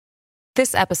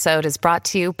This episode is brought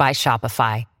to you by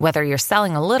Shopify. Whether you're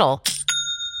selling a little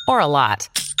or a lot,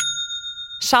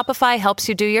 Shopify helps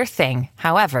you do your thing,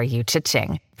 however you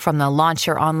cha-ching. From the launch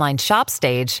your online shop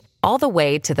stage, all the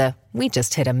way to the we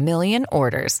just hit 1 million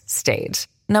orders stage.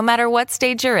 No matter what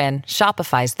stage you're in,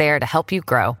 Shopify's there to help you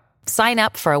grow. Sign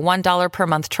up for a $1 per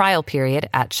month trial period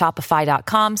at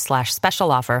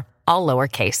shopify.com/special offer, all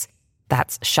lowercase.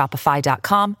 That's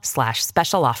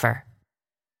shopify.com/special offer.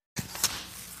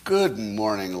 Good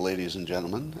morning, ladies and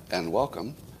gentlemen, and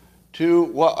welcome to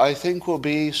what I think will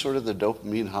be sort of the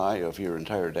dopamine high of your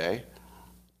entire day.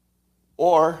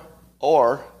 Or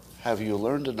have you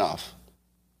learned enough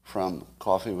from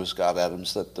Coffee with Scott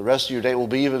Adams that the rest of your day will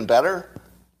be even better?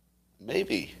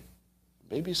 Maybe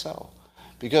so.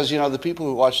 Because, you know, the people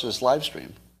who watch this live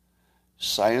stream,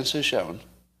 science has shown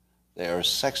they are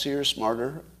sexier,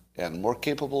 smarter, and more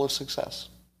capable of success.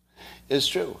 It's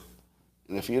true.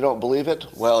 And if you don't believe it,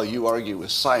 well, you argue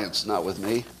with science, not with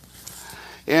me.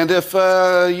 And if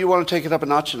you want to take it up a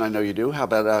notch, and I know you do, how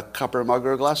about a cup or mug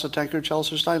or a glass, a tankard,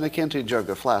 chalice or stein, a canteen, jug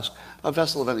or flask, a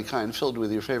vessel of any kind filled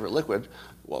with your favorite liquid?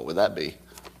 What would that be?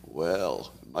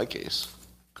 Well, in my case,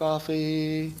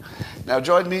 coffee. Now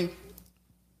join me,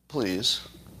 please,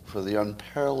 for the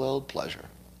unparalleled pleasure.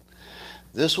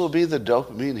 This will be the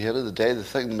dopamine hit of the day, the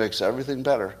thing that makes everything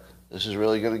better. This is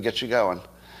really going to get you going.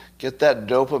 Get that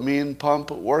dopamine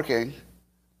pump working.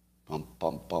 Pump,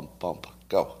 pump, pump, pump.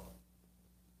 Go.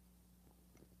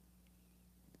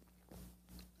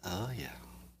 Oh, yeah.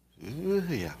 Ooh,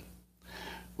 yeah.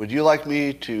 Would you like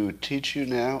me to teach you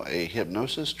now a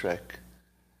hypnosis trick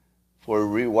for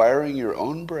rewiring your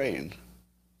own brain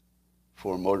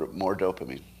for more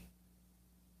dopamine?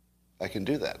 I can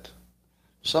do that.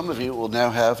 Some of you will now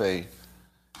have in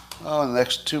the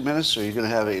next 2 minutes, are you going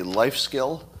to have a life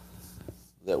skill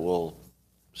that will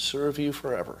serve you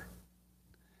forever?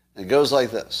 It goes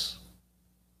like this.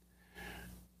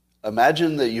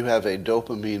 Imagine that you have a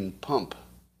dopamine pump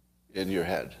in your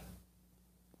head.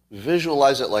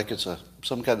 Visualize it like it's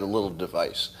some kind of little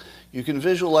device. You can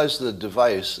visualize the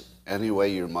device any way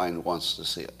your mind wants to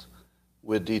see it,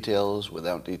 with details,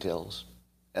 without details,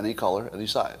 any color, any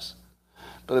size.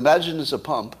 But imagine it's a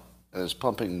pump, and it's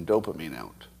pumping dopamine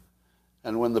out.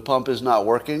 And when the pump is not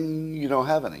working, you don't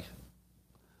have any.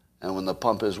 And when the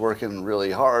pump is working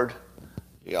really hard,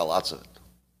 you got lots of it.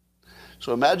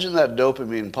 So imagine that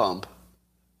dopamine pump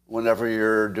whenever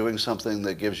you're doing something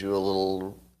that gives you a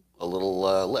little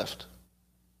lift.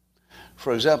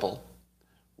 For example,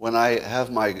 when I have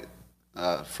my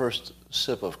first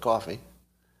sip of coffee,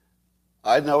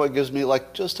 I know it gives me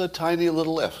like just a tiny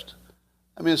little lift.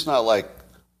 I mean, it's not like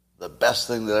the best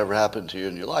thing that ever happened to you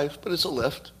in your life, but it's a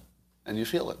lift, and you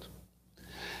feel it.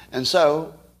 And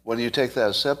so, when you take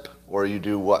that sip, or you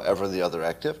do whatever the other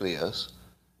activity is,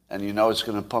 and you know it's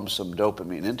going to pump some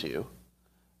dopamine into you,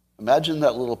 imagine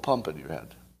that little pump in your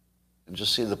head, and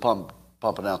just see the pump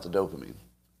pumping out the dopamine.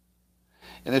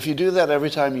 And if you do that every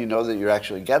time you know that you're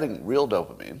actually getting real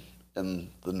dopamine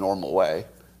in the normal way,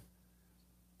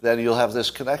 then you'll have this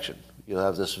connection. You'll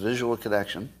have this visual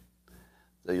connection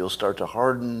that you'll start to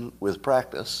harden with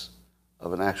practice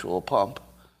of an actual pump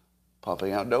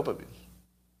pumping out dopamine.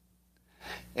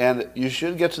 And you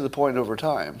should get to the point over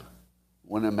time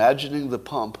when imagining the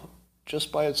pump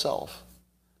just by itself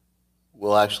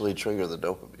will actually trigger the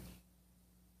dopamine.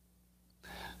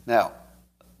 Now,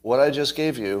 what I just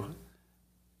gave you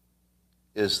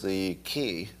is the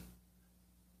key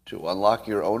to unlock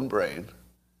your own brain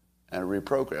and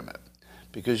reprogram it,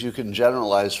 because you can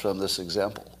generalize from this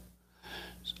example.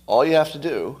 All you have to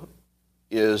do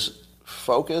is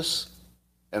focus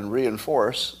and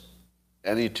reinforce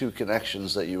any two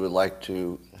connections that you would like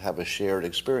to have a shared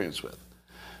experience with.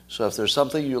 So if there's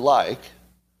something you like,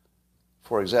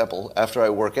 for example, after I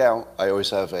work out, I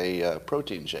always have a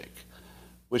protein shake,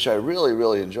 which I really,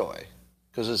 really enjoy,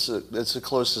 because it's the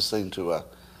closest thing to a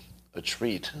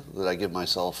treat that I give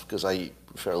myself, because I eat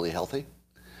fairly healthy.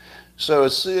 So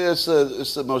it's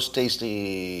the most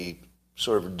tasty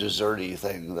sort of desserty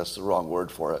thing. That's the wrong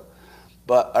word for it.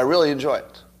 But I really enjoy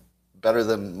it, better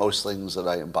than most things that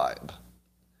I imbibe.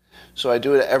 So I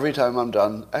do it every time I'm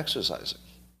done exercising,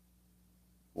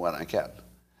 when I can.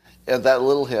 And that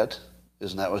little hit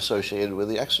is now associated with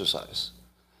the exercise.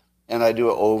 And I do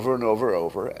it over and over and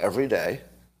over every day.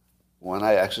 When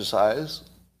I exercise,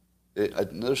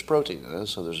 there's protein in it,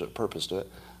 so there's a purpose to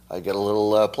it. I get a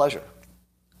little pleasure.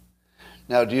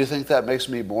 Now, do you think that makes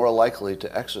me more likely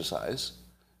to exercise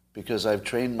because I've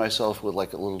trained myself with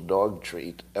like a little dog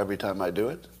treat every time I do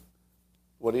it?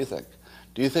 What do you think?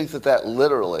 Do you think that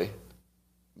literally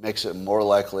makes it more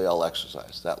likely I'll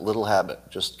exercise, that little habit,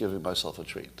 just giving myself a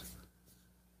treat?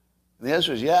 And the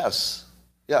answer is yes.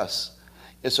 Yes.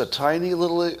 It's a tiny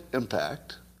little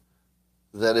impact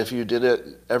that if you did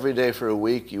it every day for a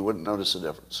week, you wouldn't notice a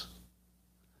difference.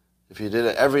 If you did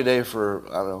it every day for,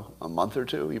 I don't know, a month or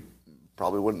two, you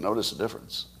probably wouldn't notice a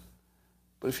difference.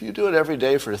 But if you do it every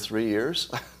day for 3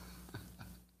 years,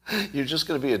 you're just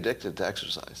going to be addicted to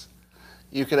exercise.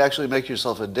 You can actually make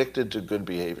yourself addicted to good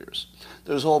behaviors.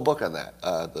 There's a whole book on that,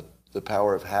 The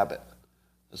Power of Habit.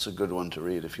 That's a good one to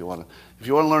read if you want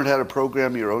to learn how to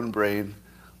program your own brain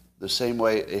the same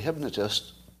way a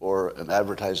hypnotist or an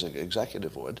advertising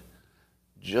executive would.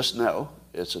 Just know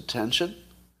it's attention,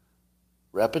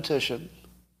 repetition,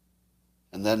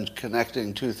 and then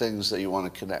connecting two things that you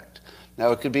want to connect.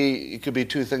 Now, it could be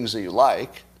two things that you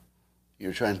like.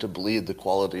 You're trying to bleed the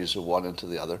qualities of one into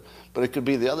the other, but it could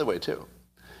be the other way too.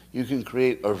 You can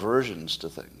create aversions to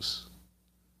things.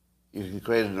 You can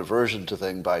create an aversion to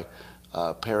thing by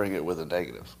pairing it with a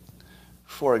negative.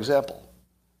 For example,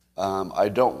 I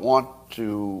don't want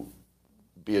to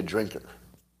be a drinker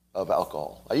of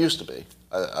alcohol. I used to be.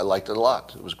 I liked it a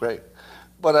lot. It was great.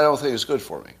 But I don't think it's good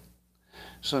for me.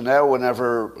 So now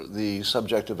whenever the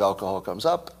subject of alcohol comes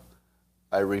up,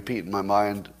 I repeat in my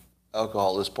mind,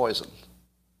 alcohol is poison.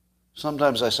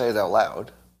 Sometimes I say it out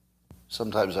loud.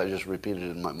 Sometimes I just repeat it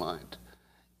in my mind.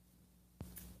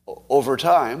 Over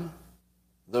time,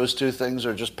 those two things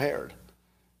are just paired.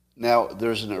 Now,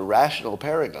 there's an irrational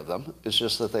pairing of them. It's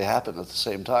just that they happen at the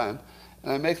same time,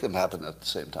 and I make them happen at the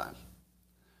same time.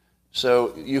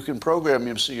 So you can program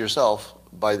yourself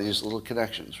by these little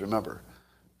connections. Remember,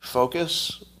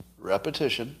 focus,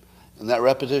 repetition, and that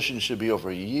repetition should be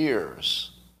over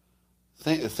years.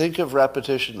 Think of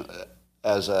repetition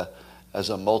as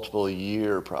a multiple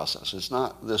year process. It's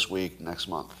not this week, next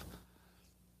month.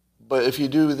 But if you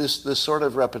do this sort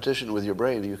of repetition with your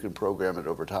brain, you can program it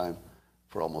over time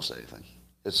for almost anything.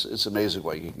 It's amazing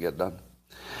what you can get done.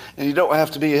 And you don't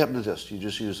have to be a hypnotist. You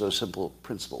just use those simple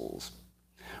principles.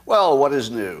 Well, what is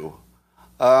new?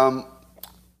 I'm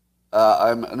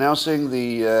announcing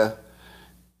the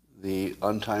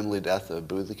untimely death of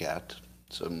Boo the cat.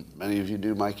 So many of you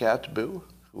knew my cat, Boo,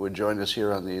 who would join us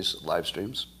here on these live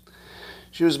streams.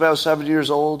 She was about 7 years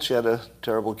old. She had a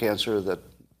terrible cancer that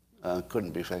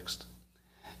couldn't be fixed.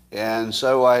 And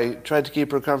so I tried to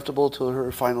keep her comfortable till her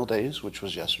final days, which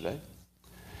was yesterday.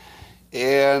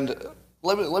 And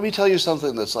let me tell you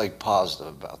something that's like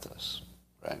positive about this,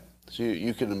 right? So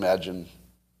you can imagine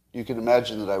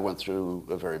that I went through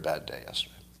a very bad day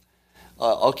yesterday.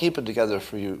 I'll keep it together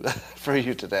for you for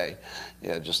you today,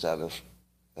 yeah, just out of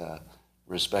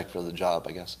respect for the job,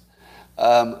 I guess.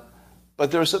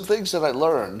 But there were some things that I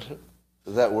learned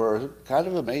that were kind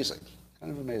of amazing.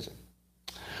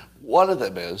 One of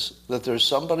them is that there's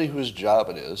somebody whose job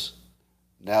it is.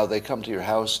 Now they come to your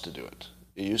house to do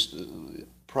it.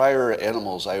 Prior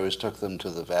animals, I always took them to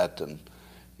the vet and,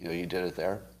 you did it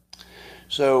there.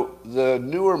 So the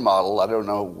newer model, I don't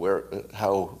know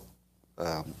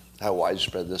how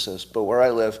widespread this is, but where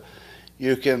I live,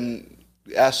 you can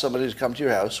ask somebody to come to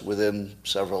your house within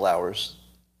several hours,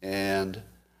 and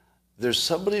there's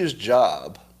somebody whose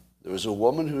job, there was a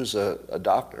woman who's a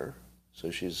doctor, so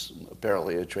she's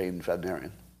apparently a trained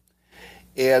veterinarian,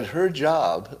 and her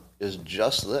job is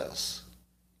just this,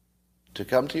 to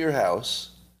come to your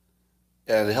house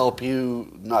and help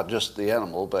you, not just the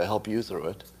animal, but help you through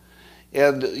it.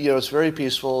 And, it's very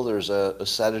peaceful. There's a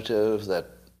sedative that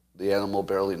the animal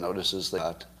barely notices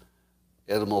that.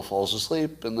 Animal falls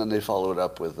asleep, and then they follow it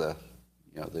up with the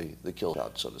kill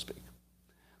shot, so to speak,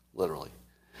 literally.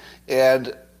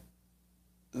 And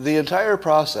the entire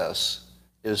process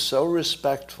is so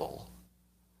respectful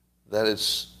that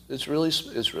it's really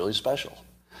special.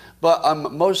 But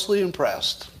I'm mostly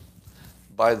impressed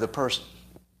by the person.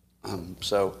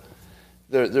 So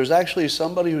there's actually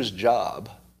somebody whose job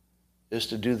is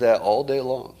to do that all day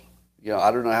long.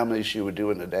 I don't know how many she would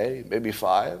do in a day, maybe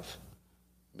 5,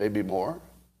 maybe more.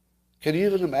 Can you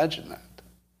even imagine that?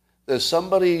 That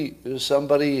somebody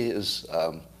has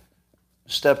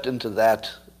stepped into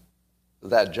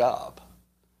that job.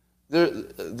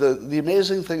 The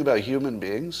amazing thing about human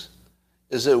beings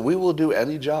is that we will do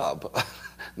any job.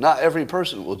 Not every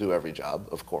person will do every job,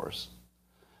 of course.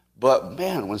 But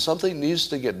man, when something needs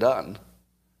to get done,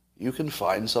 you can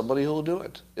find somebody who will do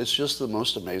it. It's just the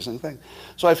most amazing thing.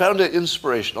 So I found it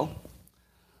inspirational.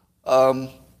 As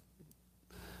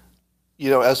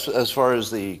far as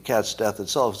the cat's death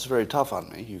itself, it's very tough on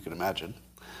me, you can imagine.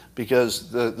 Because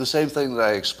the same thing that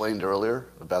I explained earlier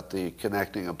about the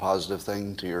connecting a positive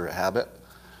thing to your habit,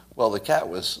 well, the cat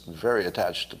was very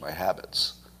attached to my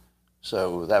habits.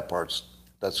 So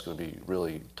that's going to be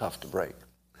really tough to break.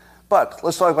 But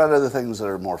let's talk about other things that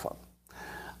are more fun.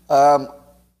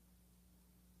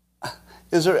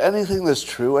 Is there anything that's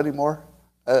true anymore?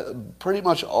 Pretty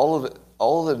much all of it,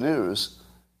 all of the news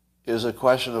is a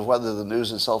question of whether the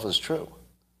news itself is true.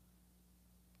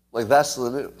 Like, that's the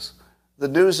news. The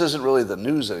news isn't really the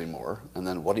news anymore. And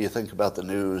then what do you think about the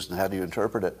news and how do you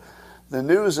interpret it? The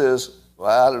news is,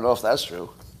 well, I don't know if that's true.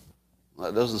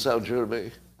 Well, that doesn't sound true to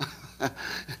me.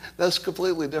 That's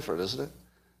completely different, isn't it?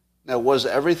 Now, was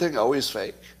everything always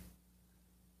fake?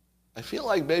 I feel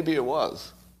like maybe it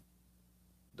was.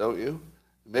 Don't you?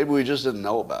 Maybe we just didn't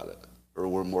know about it, or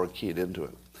we're more keyed into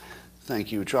it.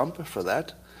 Thank you, Trump, for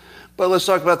that. But let's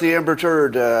talk about the Amber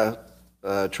Turd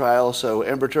trial. So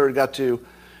Amber Turd got to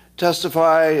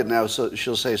testify, and now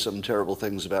she'll say some terrible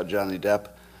things about Johnny Depp.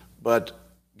 But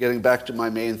getting back to my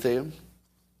main theme,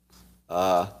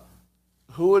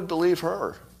 who would believe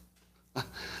her?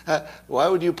 Why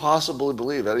would you possibly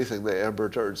believe anything that Amber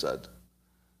Turd said?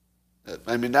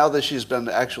 I mean, now that she's been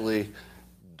actually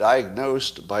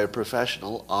diagnosed by a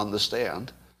professional on the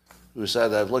stand who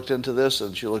said, I've looked into this,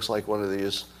 and she looks like one of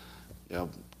these,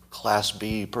 Class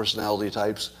B personality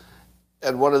types.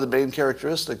 And one of the main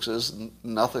characteristics is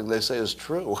nothing they say is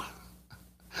true.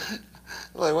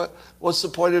 Like, what's the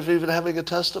point of even having a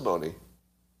testimony?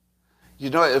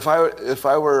 If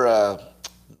I were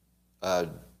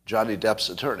Johnny Depp's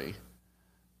attorney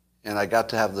and I got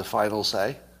to have the final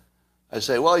say, I'd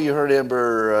say, well, you heard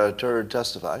Amber Turd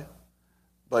testify,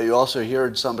 but you also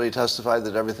heard somebody testify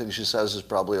that everything she says is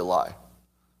probably a lie.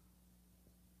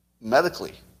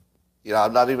 Medically.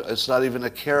 It's not even a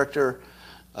character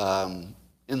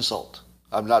insult.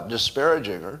 I'm not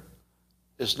disparaging her.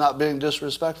 It's not being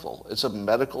disrespectful. It's a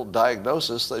medical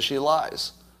diagnosis that she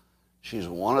lies. She's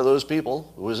one of those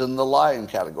people who is in the lying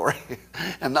category,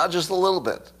 and not just a little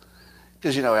bit.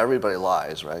 Because, everybody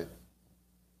lies, right?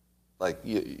 Like,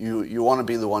 you want to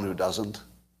be the one who doesn't,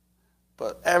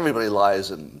 but everybody lies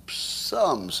in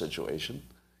some situation.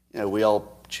 We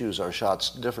all choose our shots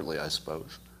differently, I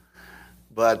suppose.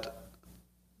 But,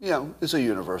 it's a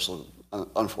universal,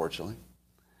 unfortunately.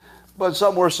 But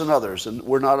some worse than others, and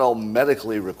we're not all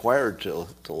medically required to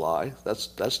lie.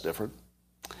 That's different.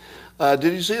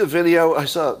 Did you see the video? I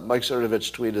saw Mike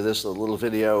Cernovich tweeted this, a little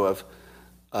video of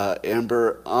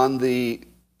Amber on the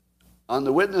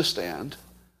witness stand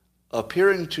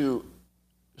appearing to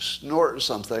snort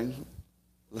something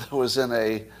that was in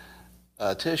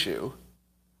a tissue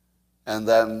and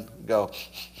then go,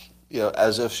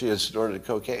 as if she had snorted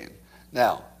cocaine.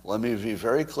 Now, let me be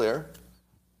very clear.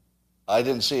 I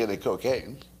didn't see any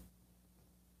cocaine,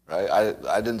 right?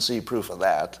 I didn't see proof of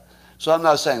that. So I'm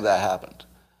not saying that happened.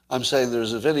 I'm saying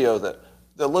there's a video that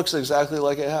looks exactly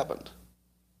like it happened.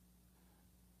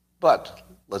 But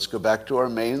let's go back to our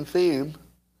main theme.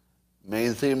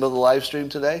 Main theme of the live stream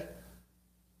today.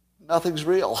 Nothing's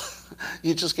real.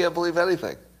 You just can't believe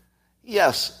anything.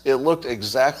 Yes, it looked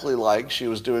exactly like she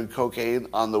was doing cocaine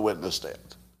on the witness stand.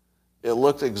 It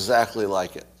looked exactly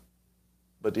like it.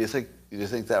 But do you think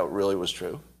that really was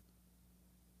true?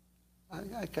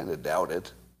 I kind of doubt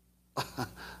it. I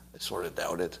sort of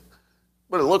doubt it.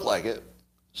 But it looked like it.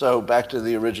 So back to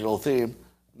the original theme.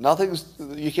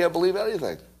 You can't believe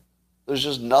anything. There's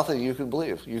just nothing you can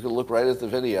believe. You can look right at the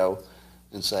video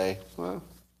and say, well.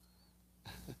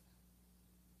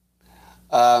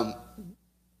 All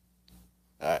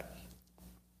right.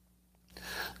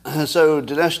 So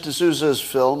Dinesh D'Souza's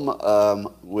film,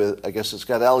 I guess it's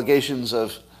got allegations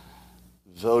of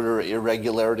voter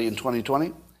irregularity in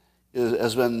 2020,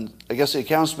 has been, I guess the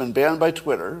account's been banned by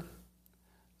Twitter.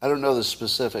 I don't know the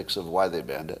specifics of why they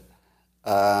banned it.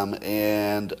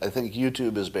 And I think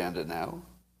YouTube has banned it now,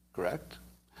 correct?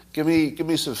 Give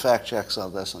me some fact checks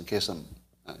on this in case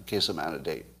I'm out of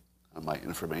date on my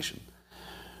information.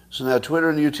 So now Twitter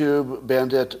and YouTube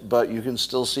banned it, but you can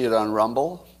still see it on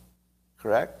Rumble,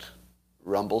 correct?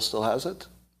 Rumble still has it?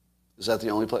 Is that the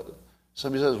only place?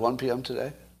 Somebody says 1 p.m.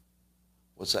 today?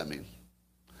 What's that mean?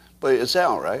 But it's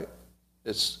out, right?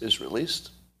 It's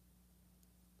released?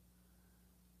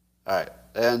 All right.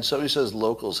 And somebody says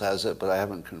Locals has it, but I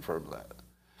haven't confirmed that.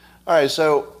 All right,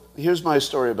 so here's my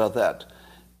story about that.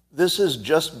 This is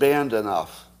just banned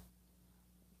enough.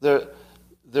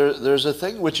 There's a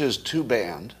thing which is too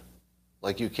banned,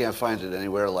 like you can't find it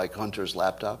anywhere, like Hunter's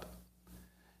laptop.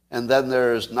 And then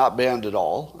there's not banned at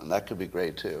all, and that could be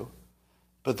great too.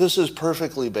 But this is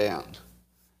perfectly banned,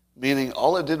 meaning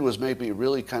all it did was make me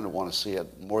really kind of want to see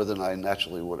it more than I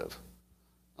naturally would have.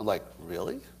 I'm like,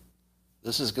 really?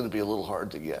 This is going to be a little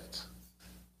hard to get.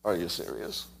 Are you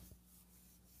serious?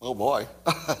 Oh boy.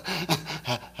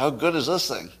 How good is this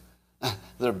thing?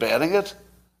 They're banning it?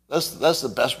 That's the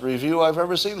best review I've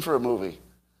ever seen for a movie.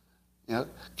 You know,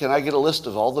 can I get a list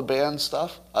of all the banned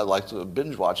stuff? I'd like to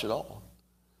binge watch it all.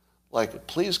 Like,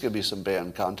 please give me some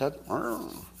banned content.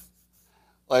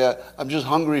 Like, I'm just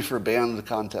hungry for banned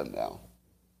content now.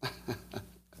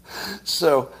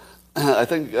 So, I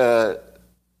think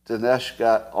Dinesh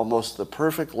got almost the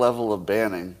perfect level of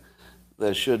banning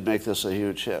that should make this a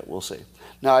huge hit. We'll see.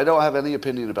 Now, I don't have any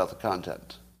opinion about the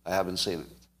content. I haven't seen it.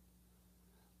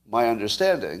 My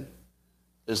understanding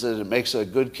is that it makes a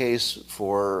good case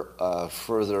for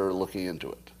further looking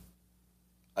into it.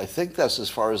 I think that's as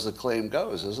far as the claim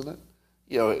goes, isn't it?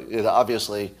 You know, it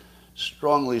obviously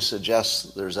strongly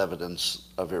suggests there's evidence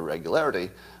of irregularity,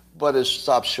 but it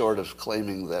stops short of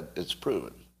claiming that it's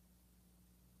proven.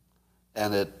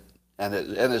 And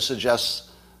it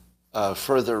suggests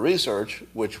further research,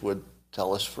 which would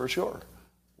tell us for sure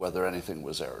whether anything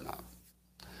was there or not.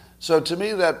 So to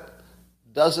me, that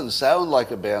doesn't sound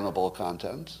like a bannable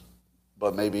content,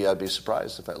 but maybe I'd be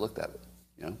surprised if I looked at it.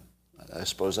 You know, I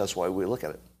suppose that's why we look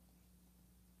at it.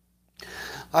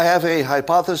 I have a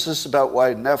hypothesis about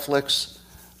why Netflix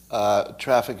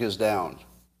traffic is down.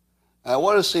 And I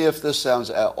want to see if this sounds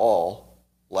at all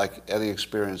like any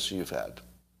experience you've had.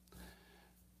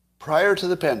 Prior to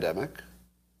the pandemic,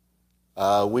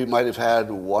 we might have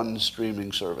had one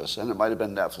streaming service, and it might have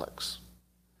been Netflix.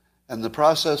 And the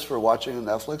process for watching a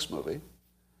Netflix movie,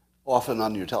 often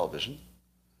on your television,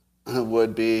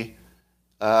 would be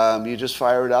you just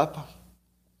fire it up.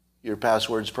 Your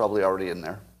password's probably already in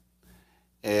there.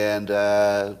 And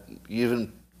you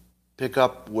even pick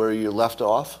up where you left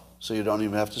off, so you don't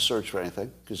even have to search for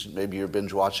anything, because maybe you're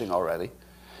binge watching already.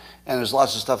 And there's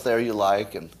lots of stuff there you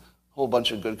like, and a whole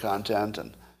bunch of good content.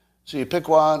 And so you pick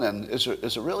one, and it's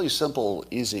a really simple,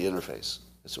 easy interface.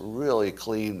 It's a really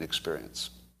clean experience,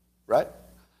 right?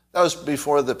 That was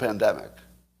before the pandemic.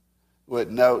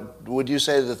 Now, would you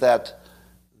say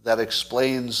that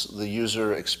explains the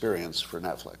user experience for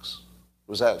Netflix?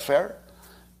 Was that fair?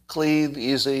 Clean,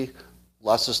 easy,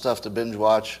 lots of stuff to binge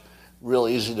watch, real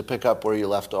easy to pick up where you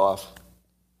left off.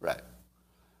 Right.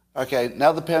 Okay,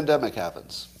 now the pandemic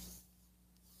happens.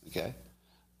 Okay?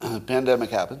 The pandemic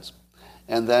happens,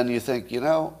 and then you think, you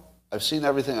know, I've seen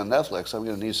everything on Netflix, I'm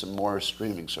going to need some more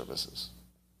streaming services.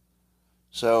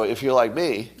 So if you're like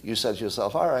me, you said to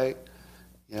yourself, all right,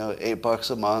 you know,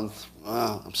 $8 a month,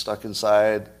 I'm stuck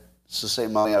inside. It's the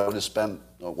same money I would have spent,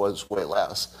 it was way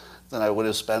less, than I would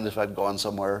have spent if I'd gone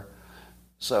somewhere.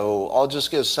 So I'll just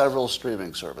get several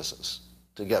streaming services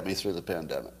to get me through the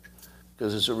pandemic,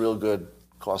 because it's a real good,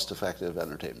 cost-effective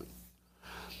entertainment.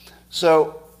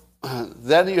 So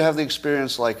then you have the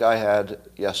experience like I had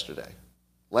yesterday.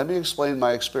 Let me explain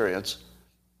my experience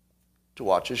to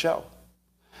watch a show.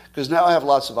 Because now I have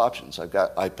lots of options. I've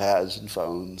got iPads and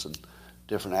phones and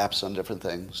different apps on different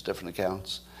things, different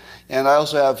accounts. And I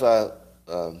also have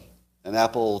an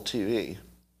Apple TV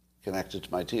connected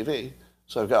to my TV.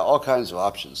 So I've got all kinds of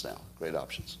options now, great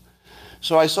options.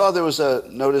 So I saw there was a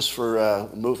notice for a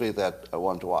movie that I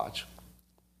wanted to watch.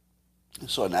 I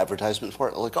saw an advertisement for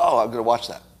it. I'm like, oh, I'm going to watch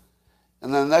that.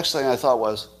 And then the next thing I thought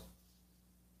was,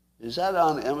 is that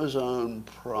on Amazon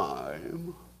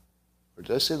Prime? Or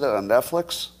did I see that on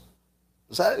Netflix?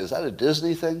 Is that a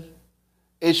Disney thing?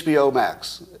 HBO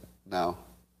Max. No,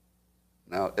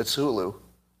 it's Hulu.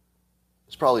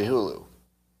 It's probably Hulu.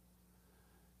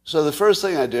 So the first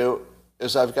thing I do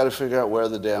is I've got to figure out where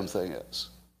the damn thing is.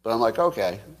 But I'm like,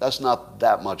 okay, that's not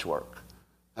that much work.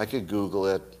 I could Google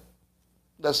it.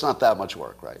 That's not that much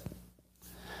work, right?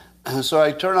 And so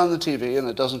I turn on the TV and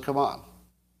it doesn't come on.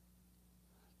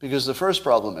 Because the first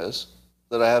problem is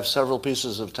that I have several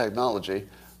pieces of technology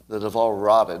that have all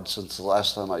rotted since the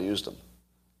last time I used them.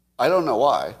 I don't know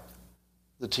why.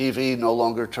 The TV no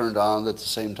longer turned on at the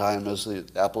same time as the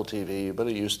Apple TV, but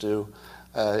it used to.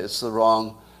 It's the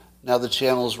wrong. Now the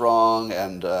channel's wrong,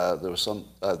 and there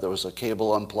was a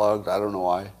cable unplugged. I don't know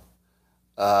why.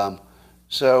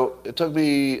 So it took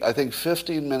me, I think,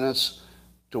 15 minutes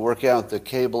to work out the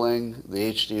cabling,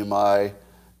 the HDMI,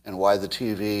 and why the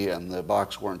TV and the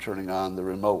box weren't turning on. The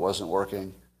remote wasn't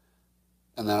working,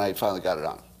 and then I finally got it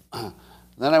on.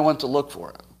 Then I went to look for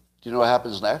it. Do you know what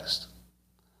happens next?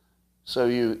 So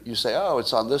you say, oh,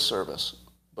 it's on this service,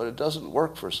 but it doesn't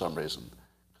work for some reason,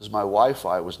 because my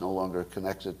Wi-Fi was no longer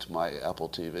connected to my Apple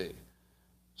TV.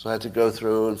 So I had to go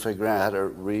through and figure out how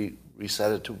to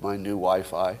reset it to my new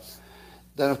Wi-Fi.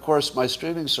 Then, of course, my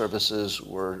streaming services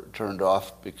were turned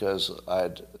off because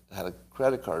I'd had a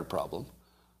credit card problem,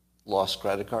 lost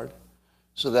credit card.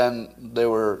 So then they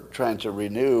were trying to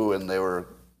renew, and they were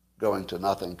going to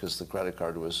nothing because the credit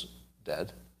card was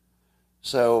dead.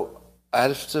 So I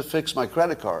had to fix my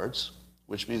credit cards,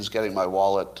 which means getting my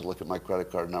wallet to look at my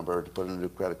credit card number, to put in a new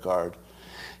credit card,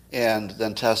 and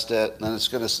then test it. And then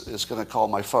it's gonna call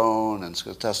my phone, and it's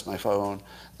gonna test my phone.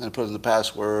 Then put in the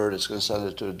password. It's gonna send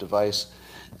it to a device.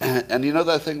 And you know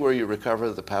that thing where you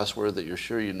recover the password that you're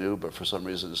sure you knew, but for some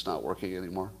reason it's not working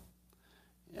anymore?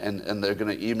 And they're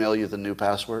gonna email you the new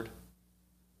password?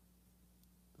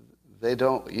 They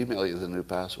don't email you the new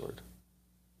password.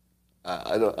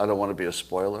 I don't want to be a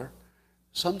spoiler.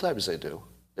 Sometimes they do.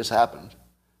 It's happened.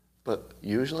 But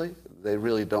usually they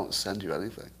really don't send you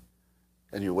anything.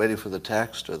 And you're waiting for the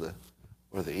text or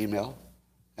the email,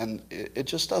 and it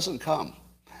just doesn't come.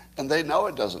 And they know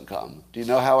it doesn't come. Do you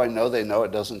know how I know they know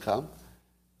it doesn't come?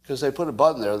 Because they put a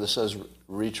button there that says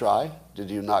retry.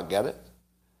 Did you not get it?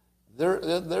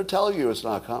 They're telling you it's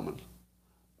not coming.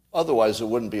 Otherwise, it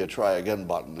wouldn't be a try again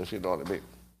button, if you know what I mean.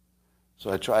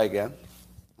 So I try again,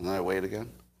 and then I wait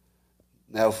again.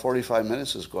 Now 45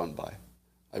 minutes has gone by.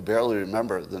 I barely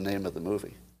remember the name of the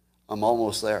movie. I'm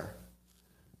almost there.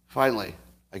 Finally,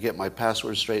 I get my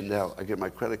password straightened out. I get my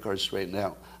credit card straightened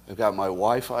out. I've got my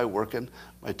Wi-Fi working.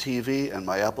 My TV and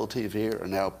my Apple TV are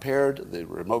now paired. The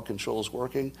remote control's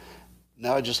working.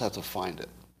 Now I just have to find it.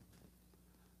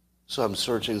 So I'm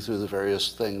searching through the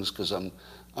various things because I'm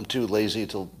too lazy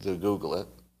to Google it.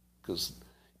 Because,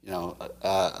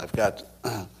 I've got...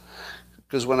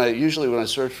 Because when I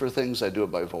search for things, I do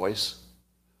it by voice.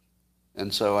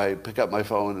 And so I pick up my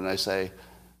phone and I say,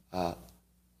 I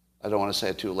don't want to say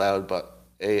it too loud, but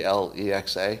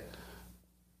Alexa.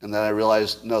 And then I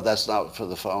realized, no, that's not for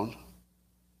the phone.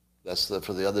 That's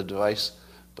for the other device.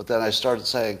 But then I started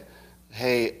saying,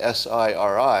 hey,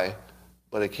 Siri,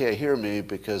 but it can't hear me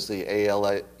because the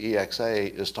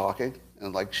Alexa is talking.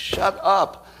 And like, shut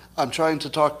up. I'm trying to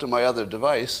talk to my other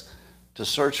device to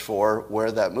search for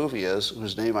where that movie is,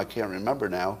 whose name I can't remember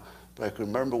now, but I can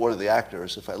remember one of the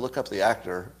actors. If I look up the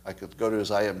actor, I could go to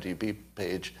his IMDb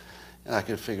page, and I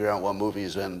could figure out what movie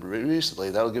he's in recently.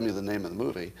 That'll give me the name of the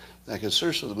movie. Then I can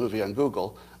search for the movie on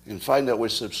Google and find out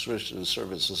which subscription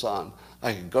service it's on.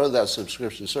 I can go to that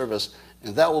subscription service,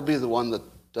 and that will be the one that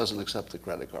doesn't accept the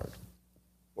credit card,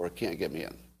 or it can't get me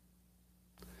in.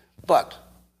 But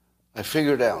I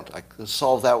figured out. I can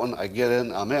solve that one. I get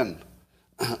in. I'm in.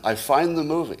 I find the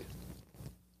movie.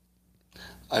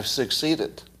 I've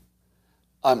succeeded.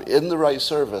 I'm in the right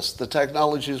service. The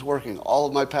technology is working. All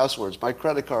of my passwords, my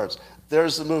credit cards.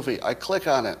 There's the movie. I click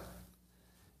on it.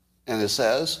 And it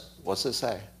says, what's it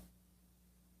say?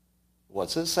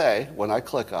 What's it say when I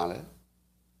click on it?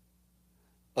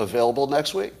 Available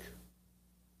next week.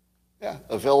 Yeah,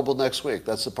 available next week.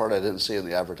 That's the part I didn't see in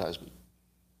the advertisement.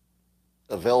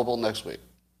 Available next week.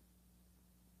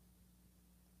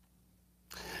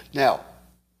 Now,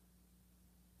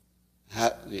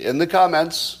 in the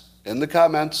comments,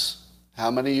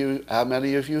 how many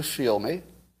of you feel me?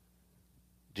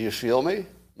 Do you feel me?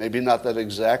 Maybe not that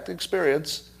exact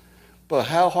experience, but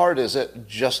how hard is it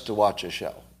just to watch a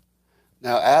show?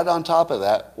 Now, add on top of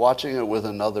that, watching it with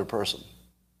another person.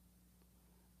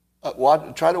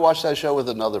 Try to watch that show with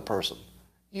another person.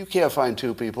 You can't find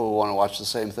two people who want to watch the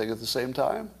same thing at the same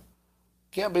time.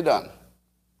 Can't be done.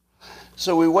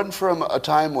 So we went from a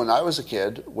time when I was a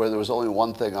kid where there was only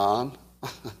one thing on,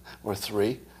 or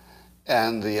three,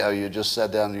 and you just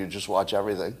sat down and you just watch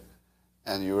everything,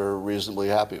 and you were reasonably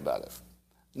happy about it.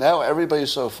 Now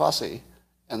everybody's so fussy,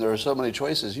 and there are so many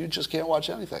choices, you just can't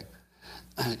watch anything.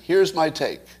 Here's my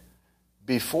take.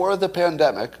 Before the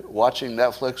pandemic, watching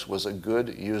Netflix was a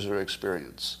good user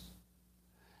experience.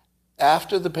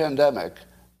 After the pandemic,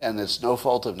 and it's no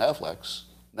fault of Netflix,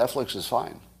 Netflix is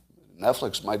fine.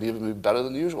 Netflix might even be better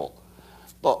than usual.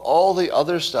 But all the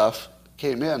other stuff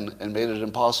came in and made it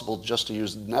impossible just to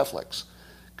use Netflix.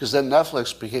 Because then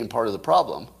Netflix became part of the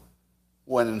problem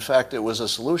when in fact it was a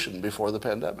solution before the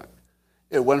pandemic.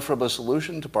 It went from a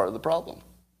solution to part of the problem.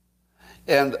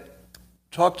 And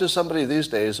talk to somebody these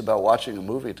days about watching a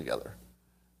movie together.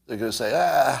 They're going to say,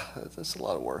 that's a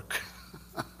lot of work.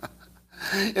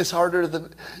 It's harder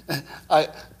than...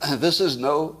 This is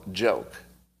no joke.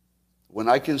 When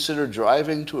I consider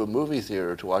driving to a movie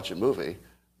theater to watch a movie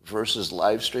versus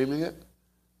live streaming it,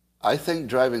 I think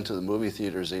driving to the movie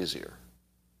theater is easier.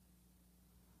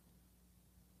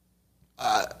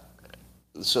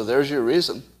 So there's your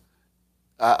reason.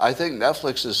 I think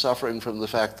Netflix is suffering from the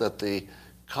fact that the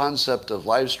concept of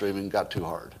live streaming got too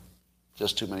hard.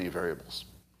 Just too many variables.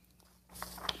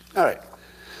 All right.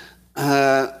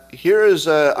 I'm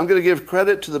going to give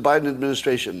credit to the Biden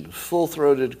administration,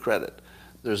 full-throated credit.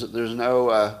 There's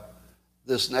no,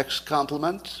 this next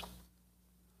compliment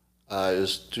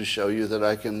is to show you that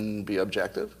I can be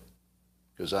objective,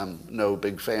 because I'm no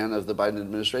big fan of the Biden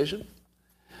administration.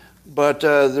 But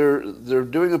they're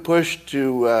doing a push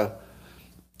to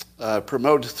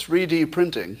promote 3D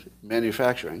printing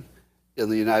manufacturing in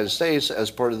the United States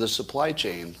as part of the supply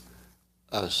chain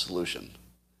solution.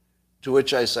 To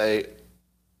which I say,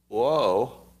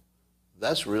 whoa,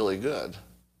 that's really good.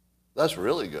 That's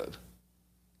really good.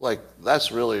 Like,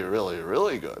 that's really, really,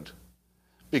 really good.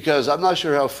 Because I'm not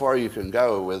sure how far you can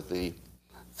go with the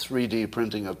 3D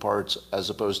printing of parts as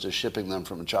opposed to shipping them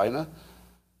from China.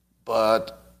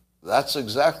 But that's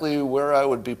exactly where I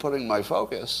would be putting my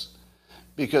focus,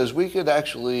 because we could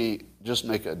actually just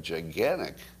make a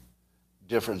gigantic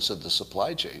difference in the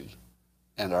supply chain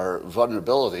and our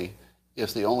vulnerability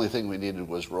if the only thing we needed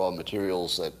was raw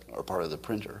materials that are part of the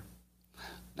printer.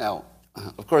 Now,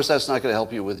 of course, that's not going to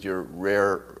help you with your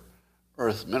rare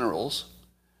earth minerals,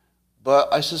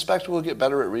 but I suspect we'll get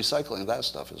better at recycling that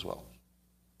stuff as well.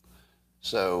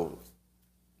 So,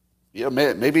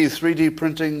 maybe 3D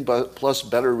printing plus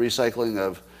better recycling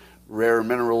of rare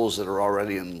minerals that are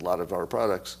already in a lot of our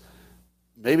products.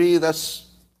 Maybe that's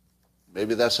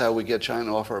how we get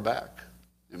China off our back.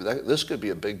 This could be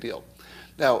a big deal.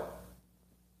 Now,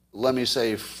 let me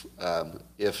say,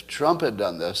 if Trump had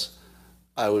done this,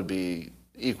 I would be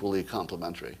equally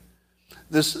complimentary.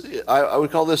 I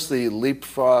would call this the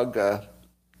leapfrog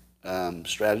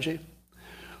strategy.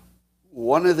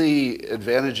 One of the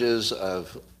advantages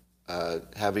of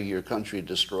having your country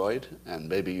destroyed, and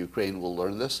maybe Ukraine will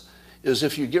learn this, is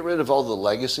if you get rid of all the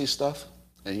legacy stuff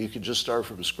and you can just start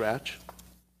from scratch,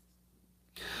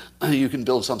 you can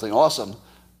build something awesome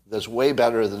that's way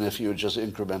better than if you had just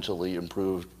incrementally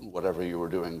improved whatever you were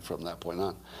doing from that point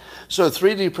on. So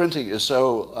 3D printing is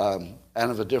so out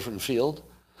of a different field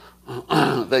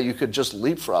that you could just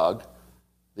leapfrog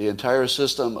the entire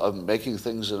system of making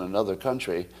things in another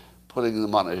country, putting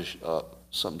them on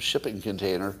some shipping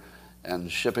container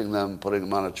and shipping them, putting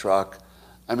them on a truck.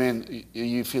 I mean,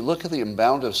 if you look at the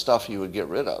amount of stuff you would get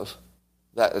rid of,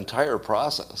 that entire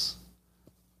process,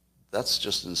 that's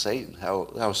just insane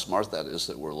how smart that is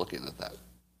that we're looking at that.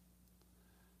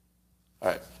 All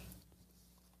right.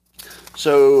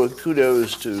 So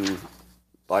kudos to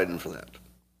Biden for that.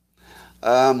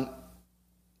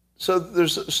 So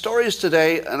there's stories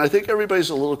today, and I think everybody's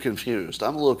a little confused.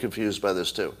 I'm a little confused by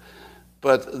this too.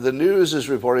 But the news is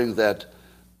reporting that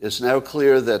it's now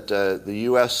clear that the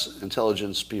U.S.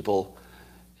 intelligence people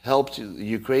helped the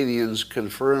Ukrainians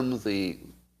confirm the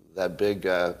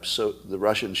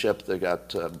Russian ship that got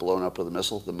blown up with a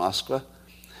missile, the Moskva.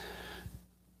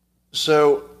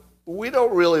 So we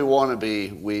don't really want to be,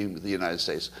 the United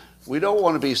States, we don't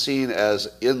want to be seen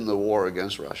as in the war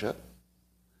against Russia,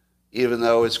 even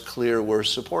though it's clear we're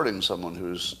supporting someone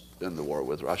who's in the war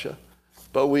with Russia.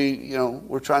 But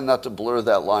we're trying not to blur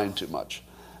that line too much.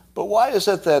 But why is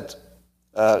it that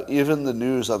even the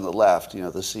news on the left, the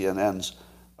CNNs,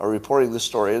 are reporting this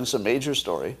story, and it's a major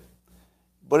story,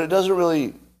 but it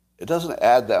doesn't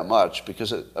add that much,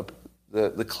 because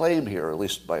the claim here, at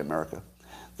least by America,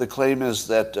 the claim is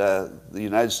that the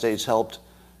United States helped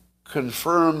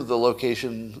confirm the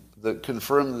location,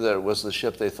 confirm that it was the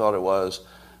ship they thought it was,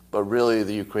 but really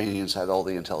the Ukrainians had all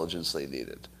the intelligence they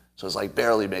needed. So it's like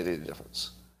barely made any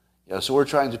difference. So we're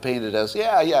trying to paint it as,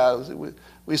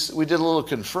 we did a little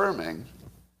confirming,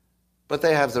 but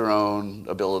they have their own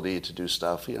ability to do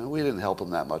stuff. We didn't help them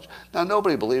that much. Now,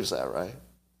 nobody believes that, right?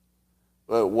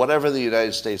 But whatever the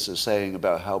United States is saying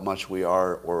about how much we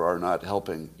are or are not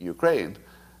helping Ukraine,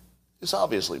 it's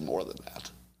obviously more than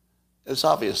that. It's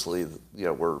obviously,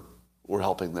 we're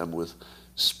helping them with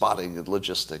spotting and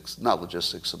logistics, not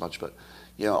logistics so much, but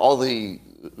all the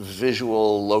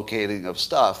visual locating of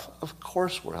stuff. Of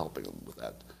course we're helping them with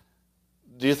that.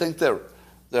 Do you think that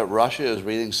Russia is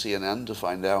reading CNN to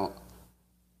find out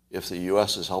if the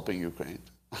U.S. is helping Ukraine?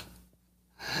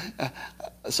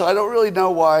 So I don't really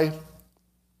know why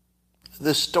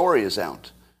this story is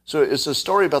out. So it's a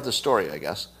story about the story, I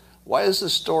guess. Why is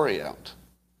this story out?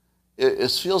 It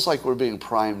feels like we're being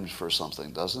primed for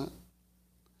something, doesn't it?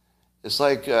 It's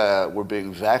like we're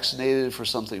being vaccinated for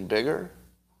something bigger,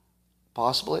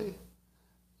 possibly.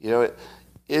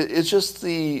 It's just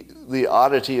the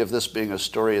oddity of this being a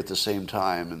story at the same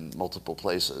time in multiple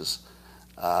places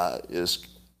and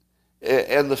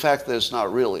the fact that it's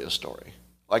not really a story.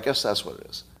 I guess that's what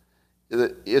it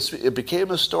is. It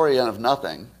became a story out of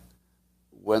nothing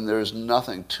when there's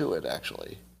nothing to it,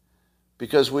 actually.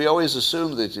 Because we always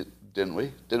assumed that, didn't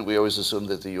we? Didn't we always assume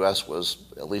that the U.S. was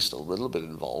at least a little bit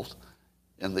involved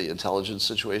in the intelligence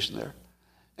situation there?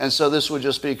 And so this would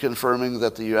just be confirming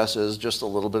that the U.S. is just a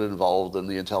little bit involved in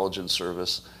the intelligence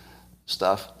service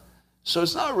stuff. So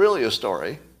it's not really a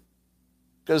story.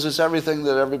 because it's everything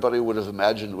that everybody would have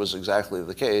imagined was exactly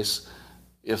the case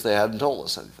if they hadn't told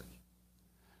us anything.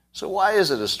 So why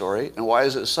is it a story, and why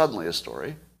is it suddenly a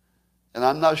story? And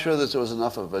I'm not sure that there was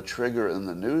enough of a trigger in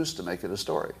the news to make it a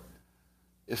story.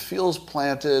 It feels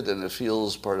planted, and it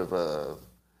feels part of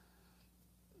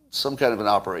some kind of an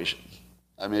operation.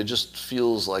 I mean, it just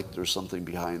feels like there's something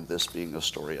behind this being a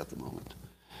story at the moment.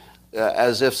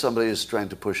 As if somebody is trying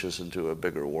to push us into a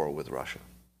bigger war with Russia,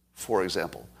 for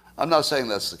example. I'm not saying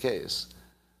that's the case,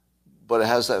 but it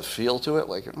has that feel to it,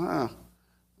 like,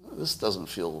 this doesn't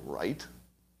feel right.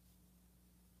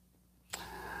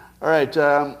 All right,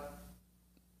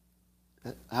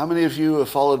 how many of you have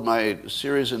followed my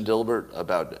series in Dilbert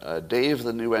about Dave,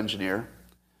 the new engineer,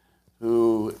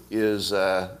 who is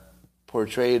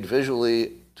portrayed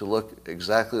visually to look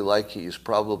exactly like he's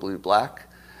probably black,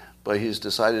 but he's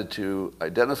decided to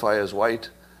identify as white,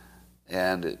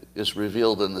 and it's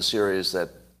revealed in the series that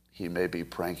he may be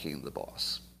pranking the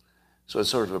boss. So it's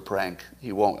sort of a prank.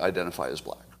 He won't identify as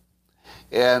black.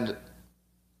 And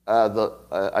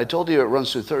I told you it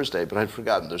runs through Thursday, but I'd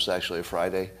forgotten there's actually a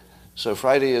Friday. So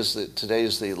today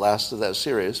is the last of that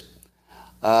series.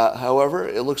 However,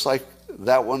 it looks like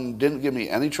that one didn't give me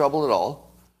any trouble at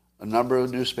all. A number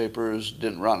of newspapers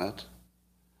didn't run it,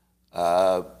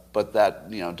 but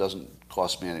that doesn't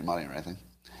cost me any money or anything.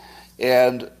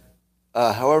 And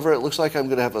however, it looks like I'm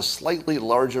going to have a slightly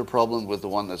larger problem with the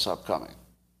one that's upcoming.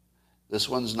 This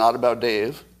one's not about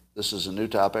Dave. This is a new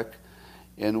topic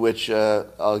in which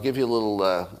I'll give you a little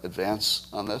advance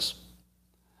on this.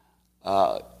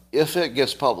 If it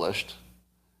gets published,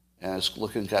 and it's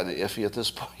looking kind of iffy at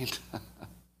this point,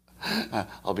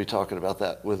 I'll be talking about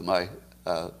that with my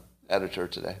editor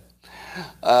today.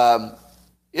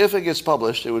 If it gets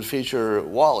published, it would feature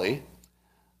Wally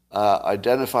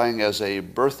identifying as a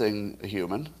birthing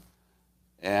human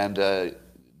and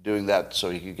doing that so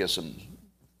he could get some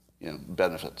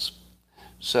benefits.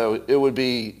 So he would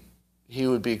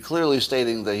be clearly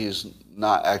stating that he's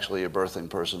not actually a birthing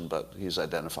person, but he's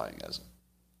identifying as it.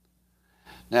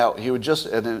 Now, he would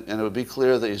and it would be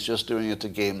clear that he's just doing it to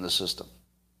game the system.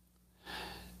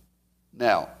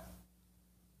 Now,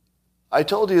 I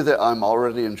told you that I'm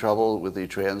already in trouble with the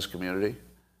trans community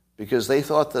because they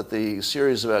thought that the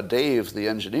series about Dave, the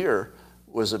engineer,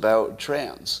 was about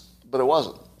trans, but it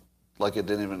wasn't. Like, it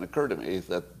didn't even occur to me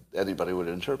that anybody would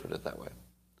interpret it that way.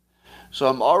 So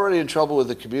I'm already in trouble with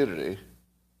the community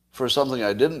for something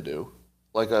I didn't do,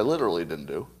 like I literally didn't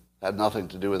do, had nothing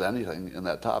to do with anything in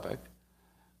that topic.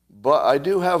 But I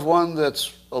do have one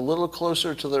that's a little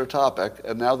closer to their topic,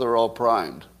 and now they're all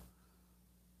primed.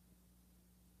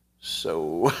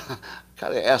 So,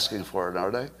 kind of asking for it,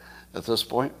 aren't I, at this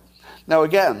point? Now,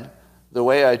 again, the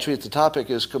way I treat the topic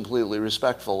is completely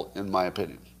respectful, in my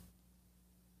opinion.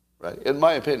 Right? In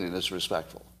my opinion, it's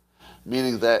respectful,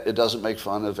 meaning that it doesn't make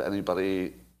fun of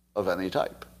anybody of any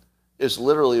type. It's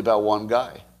literally about one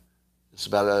guy. It's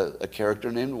about a character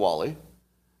named Wally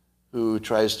who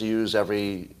tries to use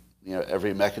every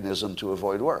mechanism to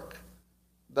avoid work.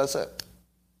 That's it.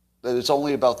 It's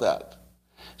only about that.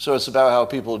 So it's about how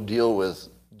people deal with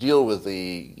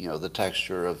the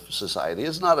texture of society.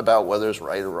 It's not about whether it's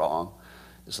right or wrong.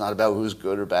 It's not about who's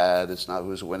good or bad. It's not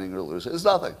who's winning or losing. It's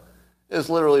nothing. It's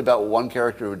literally about one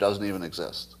character who doesn't even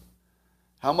exist.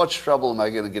 How much trouble am I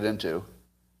going to get into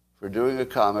for doing a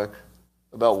comic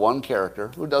about one character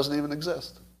who doesn't even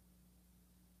exist?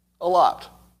 A lot.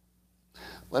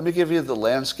 Let me give you the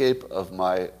landscape of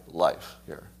my life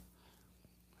here.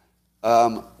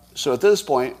 So at this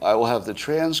point, I will have the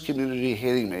trans community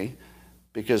hating me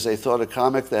because they thought a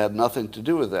comic that had nothing to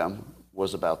do with them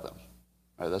was about them.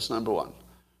 All right, that's number one.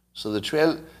 So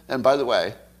and by the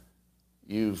way,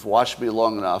 you've watched me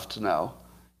long enough to know,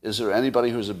 is there anybody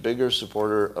who's a bigger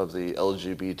supporter of the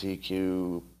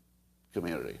LGBTQ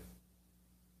community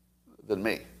than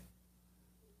me?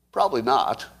 Probably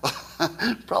not.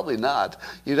 Probably not.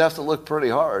 You'd have to look pretty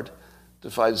hard to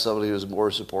find somebody who's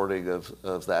more supporting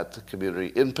of that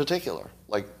community in particular.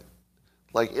 Like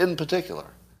in particular.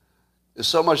 It's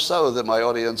so much so that my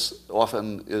audience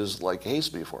often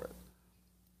hates me for it.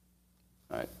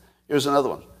 All right. Here's another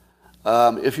one.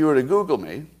 If you were to Google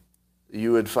me,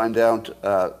 you would find out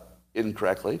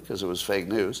incorrectly, because it was fake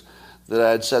news, that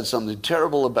I had said something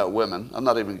terrible about women. I'm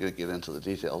not even going to get into the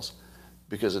details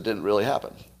because it didn't really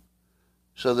happen.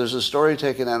 So there's a story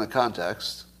taken out of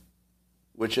context,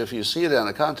 which if you see it out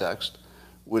of context,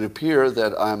 would appear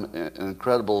that I'm an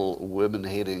incredible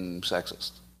women-hating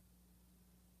sexist,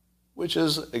 which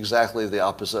is exactly the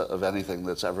opposite of anything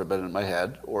that's ever been in my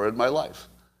head or in my life.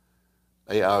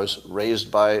 I was raised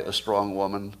by a strong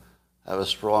woman, have a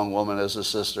strong woman as a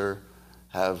sister,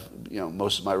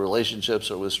 most of my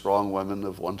relationships are with strong women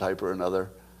of one type or another.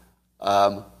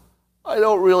 I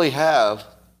don't really have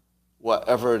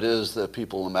whatever it is that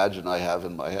people imagine I have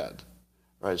in my head,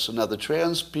 right? So now the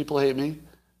trans people hate me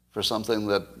for something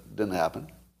that didn't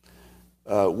happen.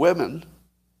 Women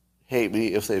hate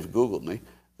me if they've Googled me.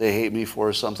 They hate me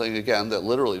for something, again, that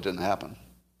literally didn't happen.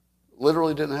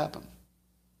 Literally didn't happen.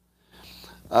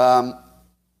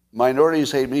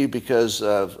 Minorities hate me because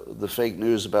of the fake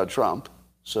news about Trump.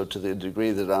 So to the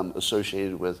degree that I'm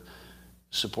associated with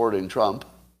supporting Trump,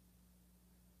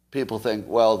 people think,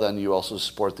 well, then you also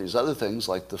support these other things,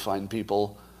 like the fine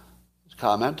people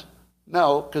comment.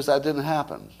 No, because that didn't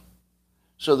happen.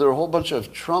 So there are a whole bunch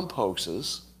of Trump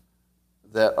hoaxes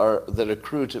that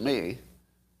accrue to me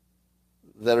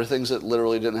that are things that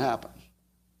literally didn't happen.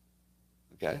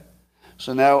 Okay?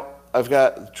 So now I've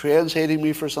got trans hating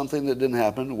me for something that didn't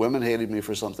happen, women hating me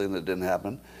for something that didn't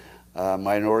happen,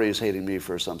 minorities hating me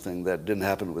for something that didn't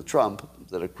happen with Trump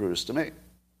that accrues to me.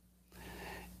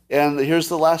 And here's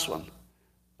the last one.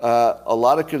 A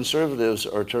lot of conservatives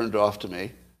are turned off to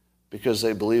me because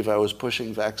they believe I was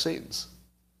pushing vaccines,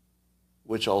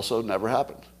 which also never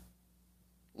happened.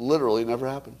 Literally never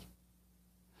happened.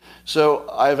 So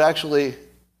I've actually...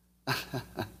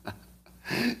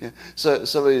 So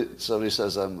somebody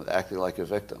says I'm acting like a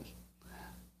victim.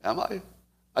 Am I?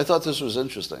 I thought this was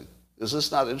interesting. Is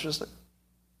this not interesting?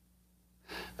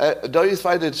 Don't you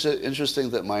find it interesting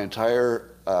that my entire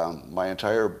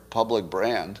public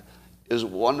brand is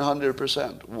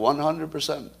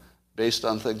 100% based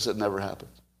on things that never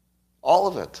happened? All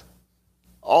of it.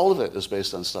 All of it is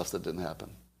based on stuff that didn't happen.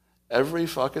 Every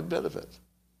fucking bit of it.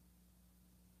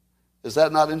 Is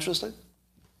that not interesting?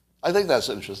 I think that's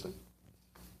interesting.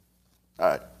 All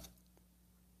right.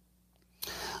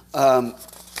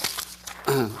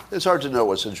 It's hard to know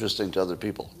what's interesting to other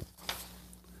people.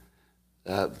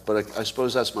 But I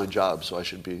suppose that's my job, so I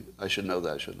should know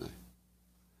that, shouldn't I?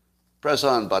 Press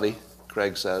on, buddy,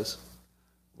 Craig says.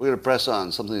 We're going to press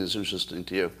on, something that's interesting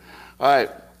to you. All right,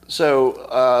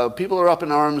 so people are up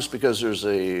in arms because there's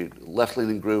a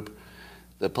left-leaning group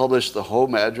that published the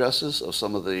home addresses of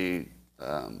some of the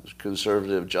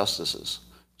conservative justices,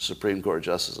 Supreme Court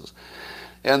justices.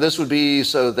 And this would be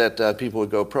so that people would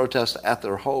go protest at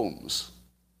their homes.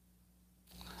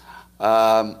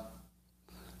 How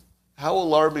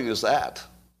alarming is that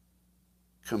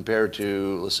compared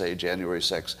to, let's say, January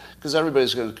 6th? Because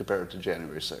everybody's going to compare it to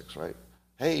January 6th, right?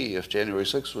 Hey, if January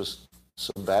 6th was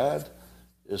so bad,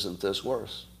 isn't this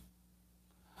worse?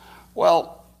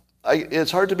 Well,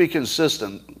 it's hard to be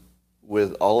consistent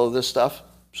with all of this stuff,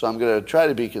 so I'm going to try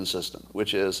to be consistent,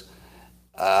 which is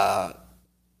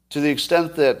to the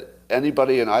extent that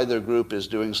anybody in either group is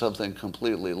doing something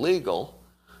completely legal,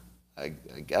 I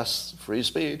guess free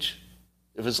speech.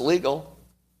 If it's legal,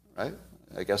 right,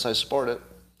 I guess I support it.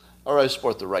 Or I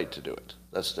support the right to do it.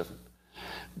 That's different.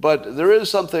 But there is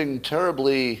something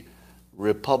terribly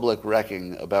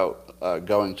republic-wrecking about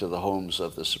going to the homes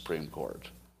of the Supreme Court.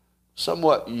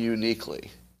 Somewhat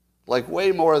uniquely. Like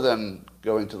way more than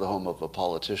going to the home of a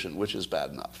politician, which is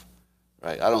bad enough.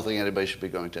 Right? I don't think anybody should be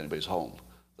going to anybody's home.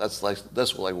 That's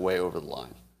like way over the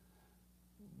line.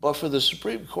 But for the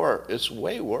Supreme Court, it's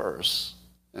way worse,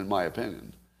 in my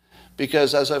opinion.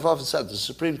 Because, as I've often said, the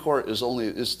Supreme Court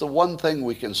it's the one thing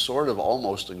we can sort of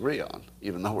almost agree on,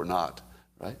 even though we're not,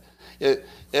 right?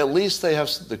 At least they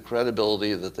have the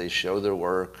credibility that they show their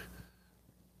work.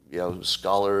 You know,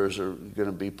 scholars are going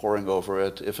to be poring over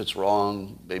it. If it's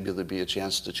wrong, maybe there'll be a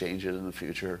chance to change it in the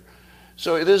future.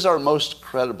 So it is our most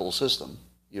credible system,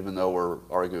 even though we're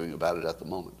arguing about it at the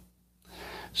moment.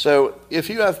 So if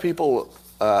you have people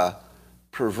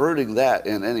perverting that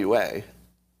in any way,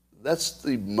 that's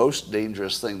the most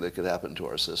dangerous thing that could happen to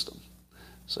our system.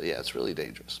 So yeah, it's really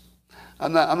dangerous.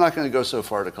 I'm not going to go so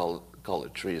far to call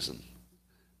it treason.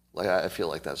 Like I feel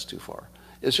like that's too far.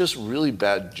 It's just really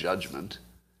bad judgment,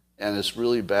 and it's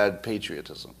really bad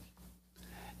patriotism,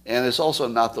 and it's also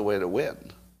not the way to win.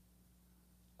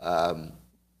 I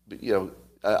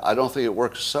don't think it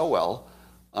works so well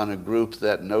on a group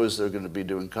that knows they're going to be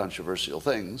doing controversial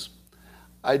things.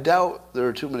 I doubt there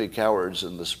are too many cowards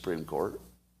in the Supreme Court.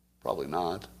 Probably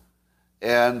not.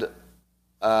 And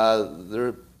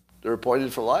they're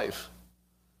appointed for life.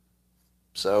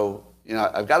 So,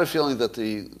 I've got a feeling that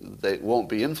they won't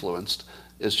be influenced.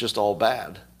 It's just all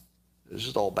bad. It's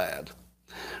just all bad.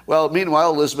 Well,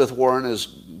 meanwhile, Elizabeth Warren is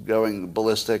going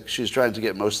ballistic. She's trying to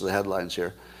get most of the headlines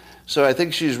here. So I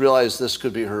think she's realized this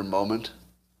could be her moment.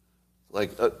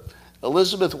 Like,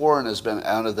 Elizabeth Warren has been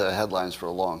out of the headlines for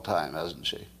a long time, hasn't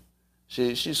she?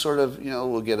 She sort of,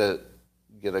 will get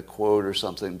a quote or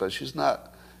something, but she's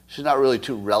not she's not really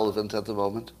too relevant at the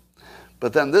moment.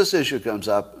 But then this issue comes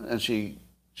up, and she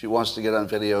wants to get on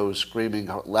video screaming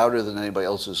louder than anybody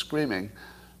else is screaming,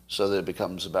 so that it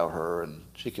becomes about her, and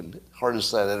she can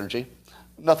harness that energy.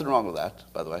 Nothing wrong with that,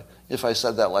 by the way. If I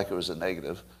said that like it was a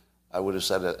negative, I would have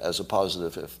said it as a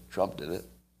positive if Trump did it,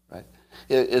 right?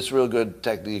 It's a real good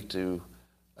technique to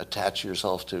attach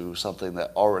yourself to something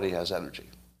that already has energy.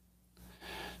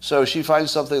 So she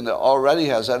finds something that already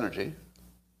has energy,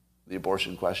 the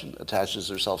abortion question, attaches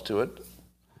herself to it,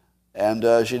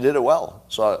 and she did it well.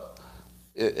 So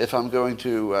if I'm going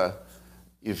to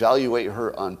evaluate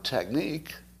her on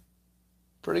technique,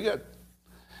 pretty good.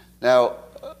 Now,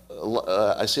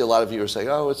 I see a lot of you are saying,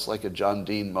 oh, it's like a John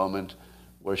Dean moment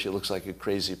where she looks like a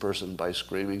crazy person by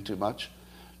screaming too much,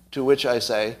 to which I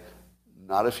say,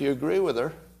 not if you agree with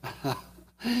her.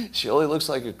 She only looks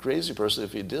like a crazy person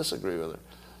if you disagree with her.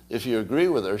 If you agree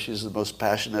with her, she's the most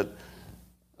passionate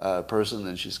person,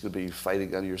 and she's going to be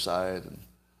fighting on your side and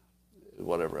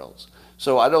whatever else.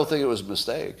 So I don't think it was a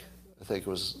mistake. I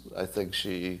think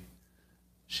she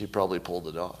probably pulled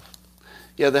it off.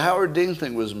 Yeah, the Howard Dean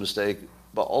thing was a mistake,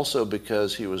 but also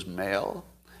because he was male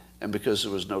and because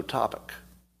there was no topic.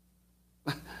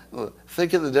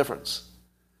 Think of the difference.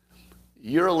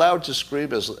 You're allowed to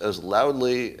scream as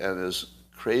loudly and as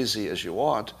crazy as you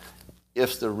want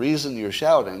if the reason you're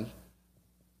shouting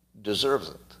deserves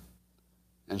it.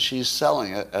 And she's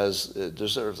selling it as it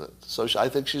deserves it. So I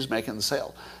think she's making the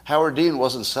sale. Howard Dean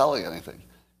wasn't selling anything.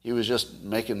 He was just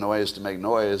making noise to make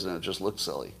noise, and it just looked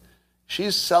silly.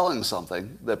 She's selling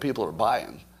something that people are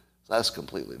buying. So that's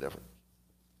completely different.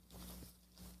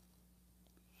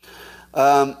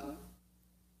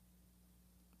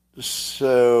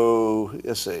 So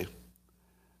let's see.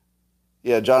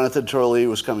 Yeah, Jonathan Turley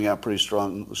was coming out pretty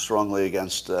strongly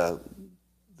against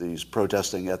these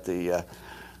protesting at the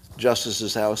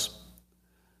Justice's house.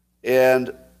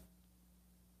 And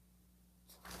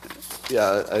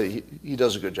yeah, he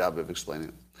does a good job of explaining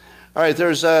it. All right,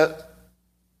 there's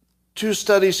two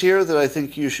studies here that I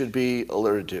think you should be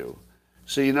alerted to.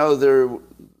 So you know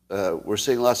we're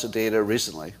seeing lots of data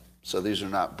recently, so these are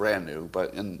not brand new,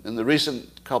 but in the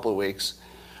recent couple of weeks,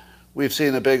 we've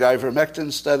seen a big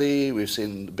ivermectin study, we've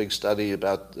seen a big study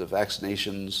about the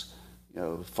vaccinations,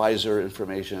 Pfizer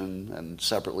information, and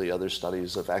separately other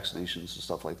studies of vaccinations and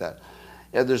stuff like that.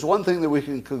 And there's one thing that we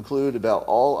can conclude about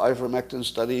all ivermectin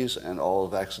studies and all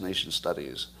vaccination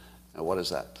studies. And what is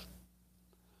that?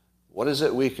 What is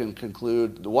it we can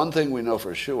conclude? The one thing we know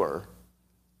for sure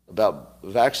about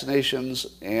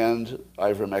vaccinations and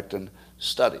ivermectin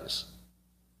studies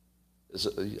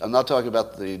I'm not talking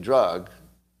about the drug,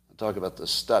 I'm talking about the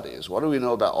studies. What do we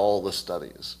know about all the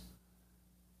studies?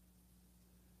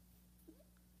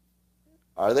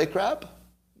 Are they crap?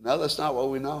 No, that's not what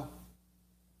we know.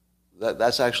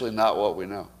 That's actually not what we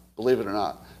know, believe it or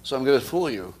not. So I'm going to fool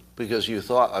you because you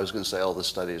thought I was going to say all the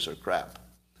studies are crap.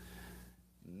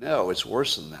 No, it's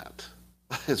worse than that.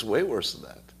 It's way worse than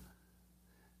that.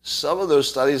 Some of those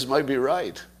studies might be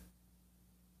right.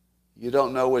 You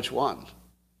don't know which one.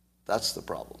 That's the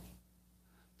problem.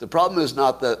 The problem is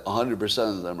not that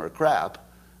 100% of them are crap.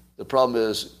 The problem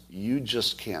is you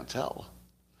just can't tell.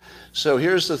 So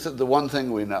here's the one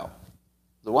thing we know.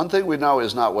 The one thing we know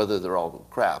is not whether they're all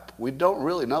crap. We don't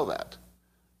really know that.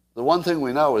 The one thing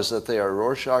we know is that they are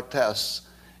Rorschach tests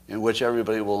in which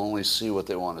everybody will only see what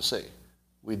they want to see.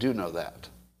 We do know that.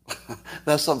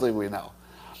 That's something we know.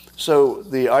 So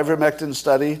the ivermectin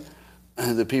study,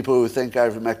 the people who think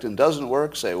ivermectin doesn't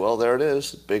work say, well, there it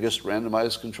is. Biggest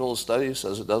randomized controlled study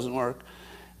says it doesn't work.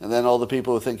 And then all the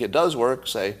people who think it does work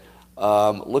say,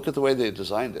 look at the way they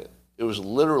designed it. It was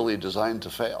literally designed to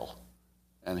fail.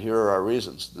 And here are our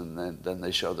reasons. And then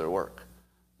they show their work.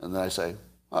 And then I say,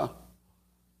 well,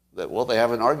 they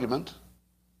have an argument.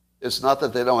 It's not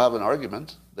that they don't have an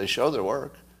argument. They show their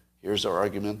work. Here's their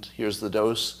argument. Here's the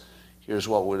dose. Here's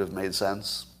what would have made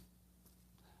sense.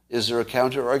 Is there a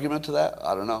counter argument to that?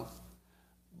 I don't know.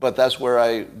 But that's where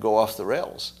I go off the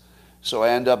rails. So I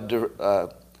end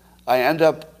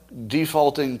up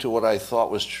defaulting to what I thought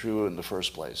was true in the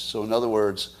first place. So in other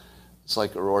words, it's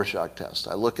like a Rorschach test.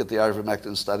 I look at the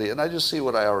ivermectin study and I just see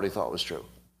what I already thought was true,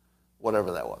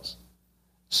 whatever that was.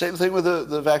 Same thing with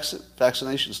the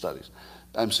vaccination studies.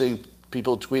 I'm seeing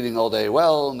people tweeting all day,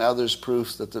 well, now there's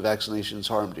proof that the vaccinations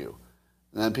harmed you.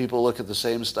 And then people look at the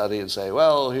same study and say,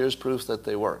 well, here's proof that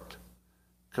they worked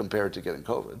compared to getting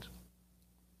COVID.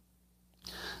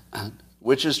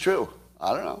 Which is true.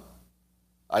 I don't know.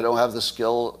 I don't have the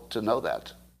skill to know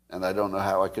that. And I don't know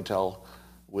how I could tell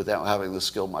without having the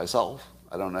skill myself.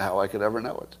 I don't know how I could ever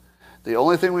know it. The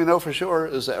only thing we know for sure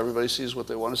is that everybody sees what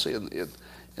they want to see.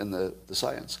 in the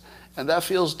science. And that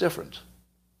feels different.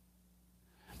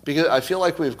 Because I feel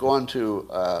like we've gone to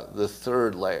the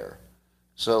third layer.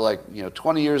 So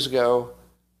 20 years ago,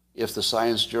 if the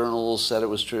science journals said it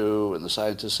was true and the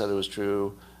scientists said it was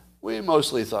true, we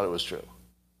mostly thought it was true.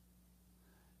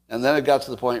 And then it got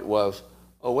to the point of,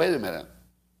 oh, wait a minute,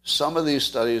 some of these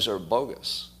studies are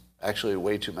bogus. Actually,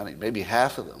 way too many. Maybe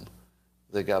half of them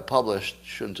that got published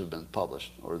shouldn't have been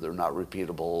published, or they're not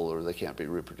repeatable, or they can't be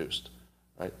reproduced,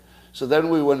 right? So then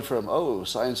we went from, oh,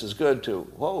 science is good, to,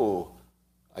 whoa,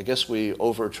 I guess we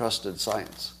over-trusted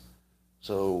science.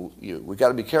 So we got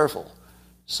to be careful.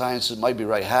 Science might be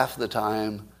right half the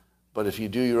time, but if you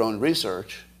do your own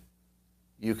research,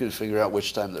 you can figure out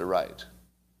which time they're right.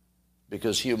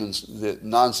 Because humans, the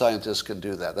non-scientists can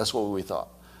do that. That's what we thought.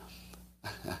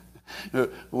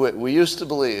 We used to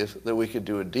believe that we could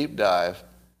do a deep dive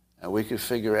and we could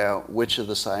figure out which of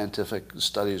the scientific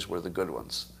studies were the good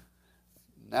ones.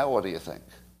 Now what do you think?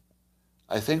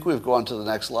 I think we've gone to the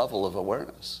next level of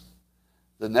awareness.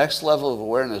 The next level of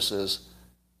awareness is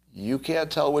you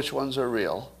can't tell which ones are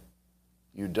real.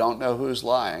 You don't know who's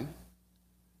lying.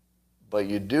 But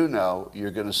you do know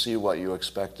you're going to see what you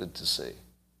expected to see.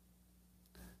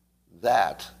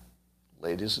 That,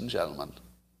 ladies and gentlemen,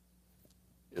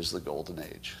 is the golden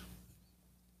age.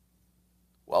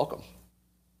 Welcome.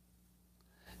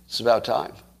 It's about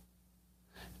time.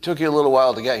 It took you a little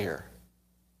while to get here.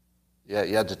 Yeah,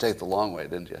 you had to take the long way,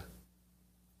 didn't you?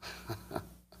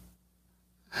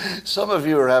 Some of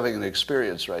you are having an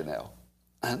experience right now.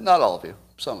 Not all of you,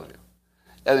 some of you.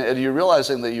 And you're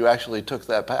realizing that you actually took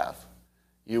that path.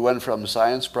 You went from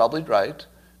science, probably right,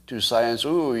 to science,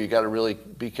 ooh, you got to really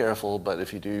be careful, but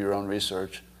if you do your own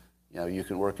research, you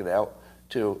can work it out,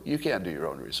 to you can't do your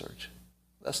own research.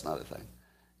 That's not a thing.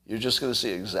 You're just going to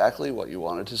see exactly what you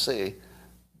wanted to see,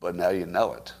 but now you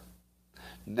know it.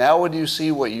 Now when you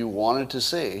see what you wanted to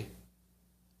see,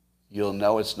 you'll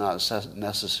know it's not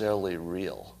necessarily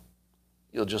real.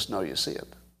 You'll just know you see it.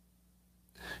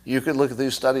 You could look at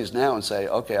these studies now and say,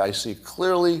 okay, I see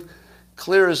clearly,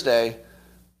 clear as day,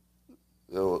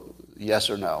 yes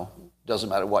or no, doesn't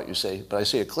matter what you see, but I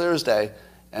see it clear as day,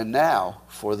 and now,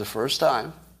 for the first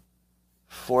time,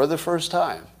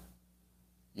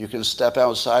 you can step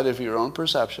outside of your own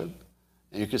perception,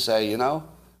 and you can say,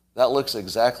 that looks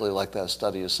exactly like that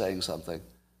study is saying something,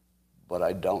 but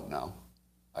I don't know.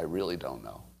 I really don't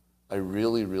know. I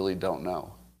really, really don't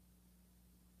know.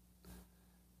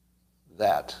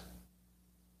 That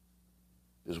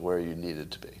is where you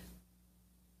needed to be.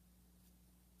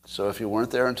 So if you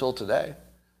weren't there until today,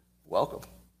 welcome.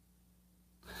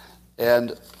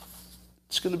 And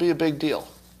it's going to be a big deal.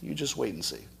 You just wait and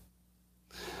see.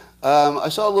 I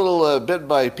saw a little bit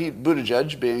by Pete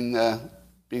Buttigieg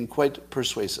being quite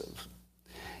persuasive.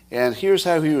 And here's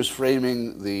how he was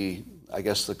framing the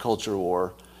culture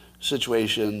war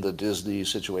situation, the Disney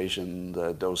situation,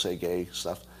 the Dosage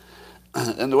stuff.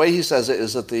 And the way he says it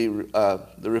is that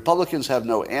the Republicans have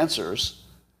no answers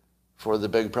for the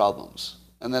big problems.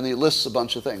 And then he lists a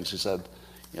bunch of things. He said,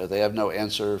 they have no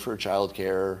answer for child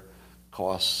care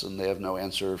costs, and they have no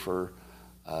answer for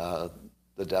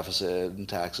the deficit and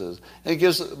taxes. And he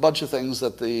gives a bunch of things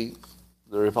that the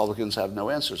Republicans have no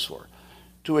answers for.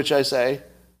 To which I say,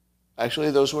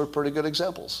 actually, those were pretty good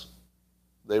examples.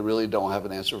 They really don't have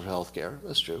an answer for health care.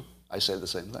 That's true. I say the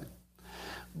same thing.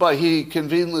 But he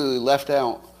conveniently left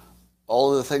out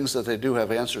all of the things that they do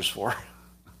have answers for.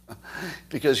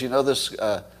 Because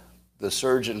the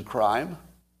surge in crime?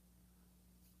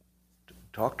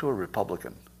 Talk to a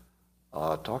Republican.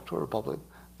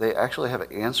 They actually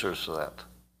have answers to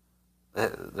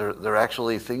that. There are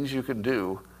actually things you can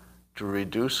do to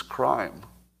reduce crime.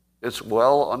 It's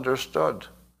well understood.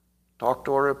 Talk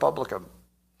to a Republican.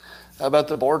 How about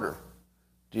the border?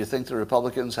 Do you think the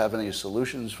Republicans have any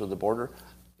solutions for the border?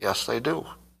 Yes, they do.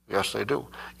 Yes, they do.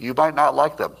 You might not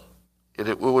like them.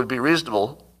 It would be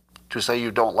reasonable to say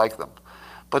you don't like them.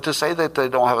 But to say that they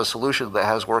don't have a solution that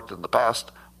has worked in the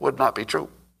past would not be true.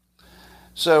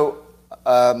 So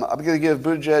I'm going to give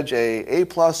Buttigieg a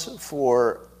A+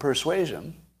 for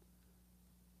persuasion.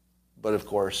 But of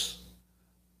course,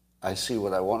 I see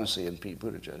what I want to see in Pete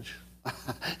Buttigieg.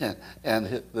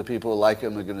 and the people who like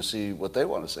him are going to see what they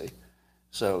want to see.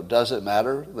 So does it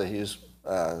matter that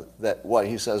that what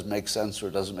he says makes sense or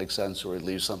doesn't make sense, or he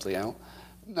leaves something out?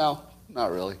 No,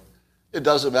 not really. It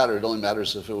doesn't matter. It only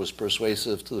matters if it was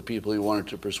persuasive to the people he wanted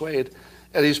to persuade,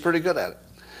 and he's pretty good at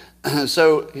it.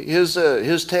 So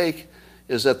his take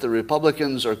is that the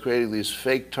Republicans are creating these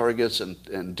fake targets and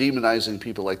demonizing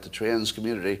people like the trans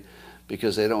community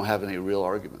because they don't have any real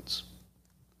arguments.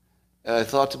 And I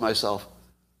thought to myself,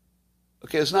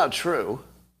 okay, it's not true.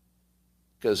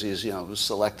 because he's,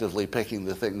 selectively picking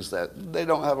the things that they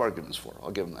don't have arguments for.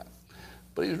 I'll give him that.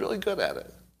 But he's really good at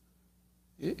it.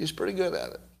 He's pretty good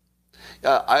at it.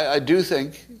 I do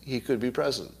think he could be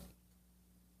president.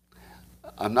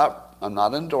 I'm not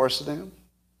endorsing him.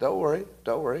 Don't worry.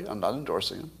 I'm not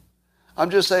endorsing him. I'm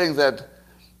just saying that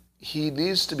he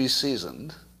needs to be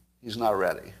seasoned. He's not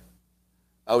ready.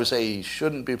 I would say he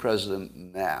shouldn't be president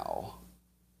now.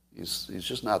 He's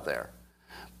just not there.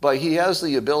 But he has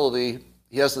the ability,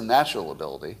 he has the natural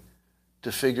ability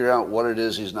to figure out what it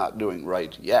is he's not doing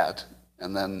right yet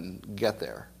and then get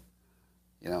there.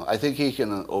 I think he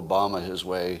can Obama his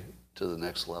way to the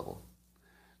next level.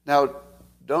 Now,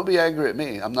 don't be angry at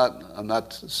me. I'm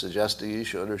not suggesting he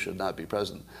should or should not be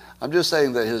president. I'm just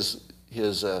saying that his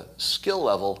skill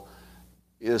level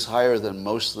is higher than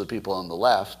most of the people on the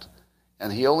left,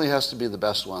 and he only has to be the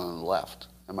best one on the left.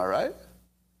 Am I right?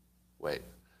 Wait,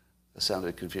 that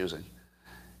sounded confusing.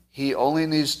 He only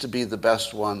needs to be the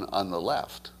best one on the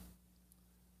left,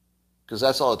 because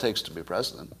that's all it takes to be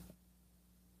president.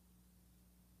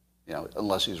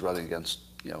 Unless he's running against,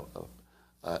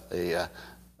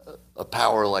 a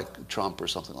power like Trump or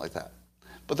something like that.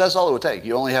 But that's all it would take.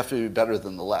 You only have to be better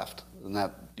than the left. And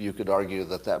that you could argue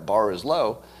that bar is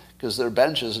low because their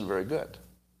bench isn't very good.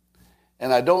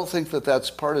 And I don't think that that's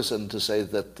partisan to say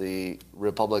that the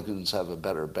Republicans have a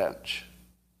better bench.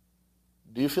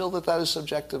 Do you feel that is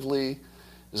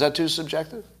too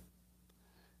subjective?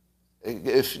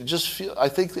 I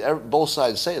think both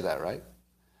sides say that, right?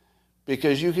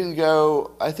 Because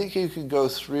I think you can go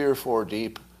 3 or 4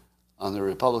 deep on the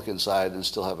Republican side and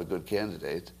still have a good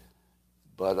candidate.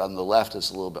 But on the left,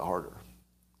 it's a little bit harder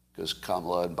because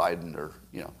Kamala and Biden are,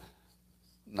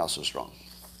 not so strong.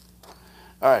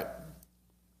 All right.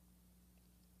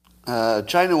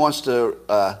 China wants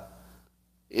to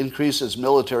increase its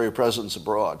military presence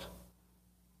abroad.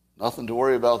 Nothing to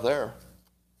worry about there.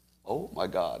 Oh, my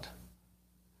God.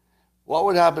 What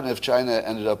would happen if China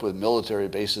ended up with military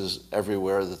bases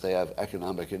everywhere that they have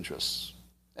economic interests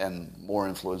and more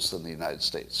influence than the United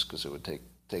States? Because it would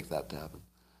take that to happen.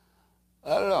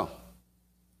 I don't know.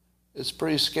 It's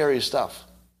pretty scary stuff.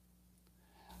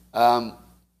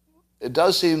 It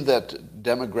does seem that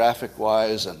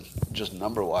demographic-wise and just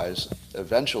number-wise,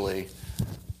 eventually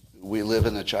we live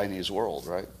in a Chinese world,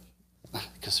 right?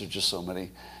 Because there's just so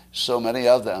many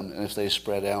of them, and if they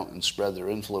spread out and spread their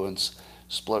influence,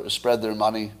 spread their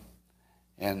money,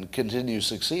 and continue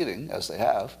succeeding, as they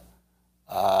have,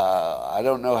 I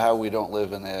don't know how we don't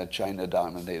live in a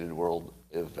China-dominated world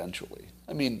eventually.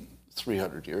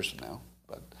 300 years from now,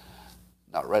 but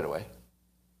not right away.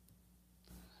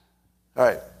 All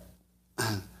right.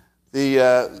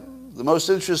 The most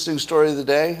interesting story of the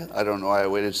day, I don't know why I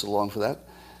waited so long for that,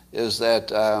 is that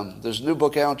there's a new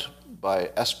book out by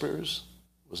Espers.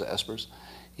 Was it Espers?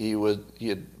 He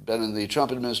had been in the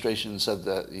Trump administration and said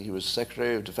that he was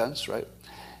Secretary of Defense, right?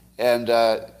 And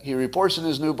he reports in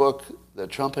his new book that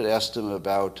Trump had asked him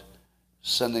about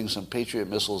sending some Patriot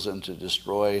missiles in to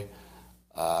destroy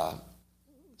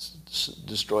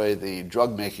the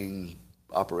drug-making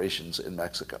operations in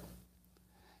Mexico.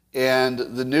 And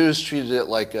the news treated it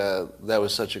like that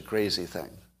was such a crazy thing.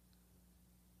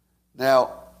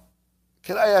 Now,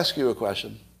 can I ask you a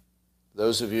question?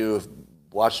 Those of you who have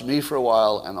watched me for a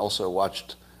while and also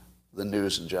watched the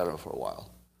news in general for a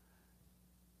while.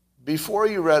 Before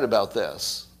you read about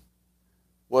this,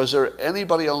 was there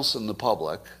anybody else in the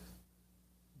public,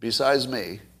 besides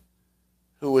me,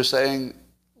 who was saying,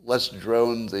 let's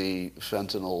drone the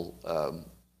fentanyl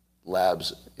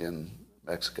labs in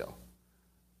Mexico?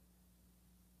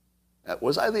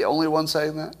 Was I the only one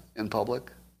saying that in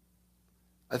public?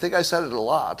 I think I said it a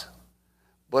lot,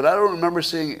 but I don't remember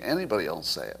seeing anybody else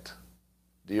say it.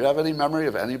 Do you have any memory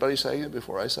of anybody saying it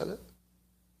before I said it?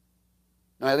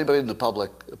 No, anybody in the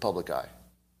public eye?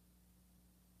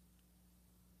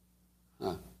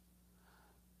 Huh.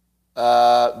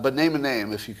 But name a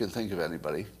name if you can think of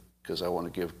anybody, because I want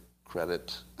to give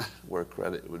credit where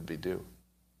credit would be due.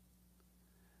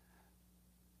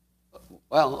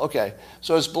 Well, okay.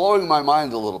 So it's blowing my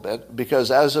mind a little bit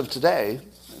because as of today,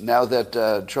 now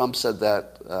that Trump said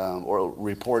that, or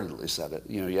reportedly said it,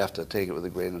 you have to take it with a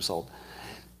grain of salt.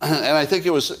 And I think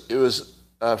it was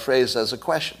phrased as a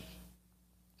question.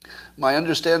 My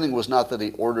understanding was not that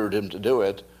he ordered him to do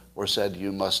it or said,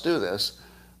 you must do this.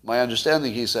 My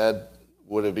understanding, he said,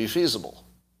 would it be feasible,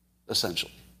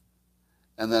 essentially?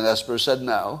 And then Esper said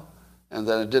no, and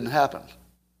then it didn't happen.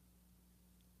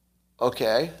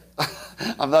 Okay.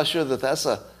 I'm not sure that's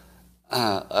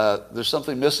there's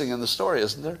something missing in the story,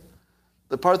 isn't there?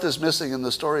 The part that's missing in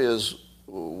the story is,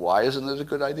 why isn't it a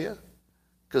good idea?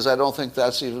 because I don't think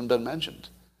that's even been mentioned.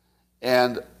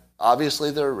 And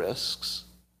obviously there are risks.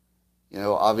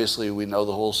 Obviously we know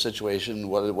the whole situation,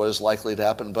 what is likely to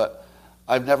happen, but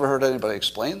I've never heard anybody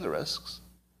explain the risks.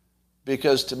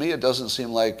 Because to me it doesn't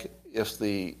seem like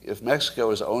if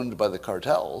Mexico is owned by the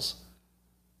cartels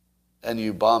and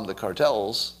you bomb the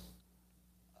cartels,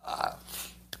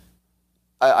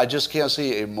 I just can't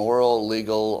see a moral,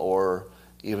 legal, or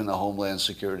even a homeland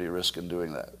security risk in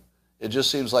doing that. It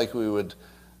just seems like we would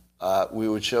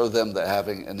show them that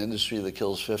having an industry that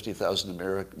kills 50,000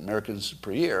 Americans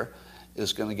per year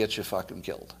is going to get you fucking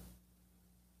killed.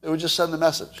 It would just send the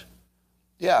message.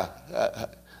 Yeah,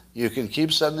 you can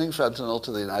keep sending fentanyl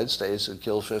to the United States and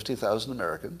kill 50,000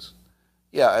 Americans.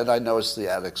 Yeah, and I know it's the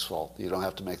addicts' fault. You don't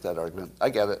have to make that argument. I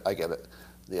get it.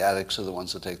 The addicts are the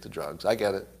ones that take the drugs. I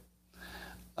get it.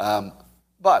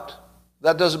 But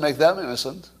that doesn't make them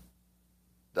innocent,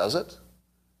 does it?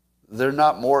 They're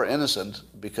not more innocent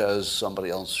because somebody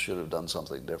else should have done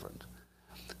something different.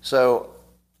 So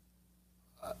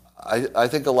I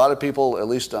think a lot of people, at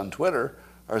least on Twitter,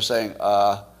 are saying,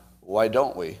 why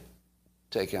don't we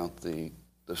take out the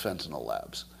fentanyl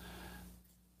labs?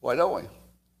 Why don't we?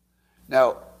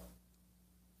 Now,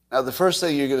 the first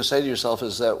thing you're going to say to yourself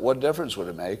is that what difference would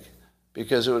it make?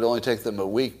 Because it would only take them a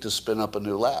week to spin up a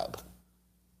new lab,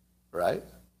 right?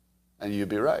 And you'd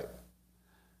be right.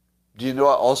 Do you know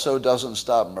what also doesn't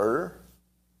stop murder?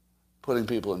 Putting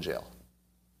people in jail.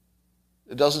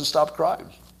 It doesn't stop crime.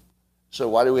 So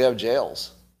why do we have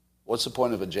jails? What's the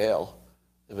point of a jail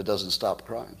if it doesn't stop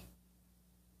crime?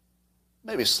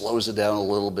 Maybe slows it down a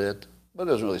little bit, but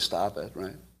it doesn't really stop it,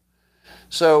 right?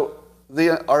 So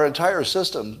our entire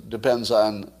system depends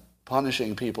on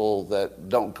punishing people that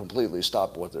don't completely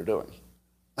stop what they're doing,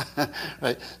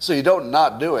 right? So you don't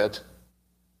not do it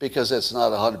because it's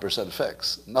not 100%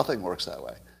 fix. Nothing works that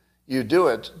way. You do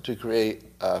it to create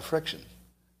friction,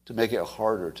 to make it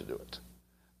harder to do it.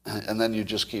 And then you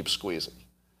just keep squeezing.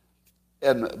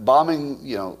 And bombing,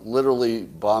 literally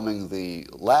bombing the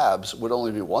labs would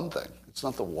only be one thing. It's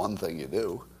not the one thing you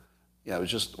do.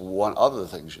 It's just one other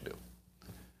things you do.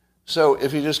 So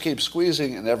if you just keep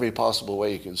squeezing in every possible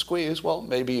way you can squeeze, well,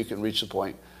 maybe you can reach the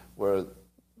point where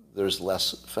there's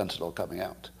less fentanyl coming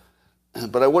out.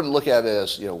 But I wouldn't look at it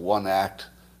as, one act.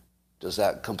 Does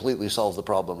that completely solve the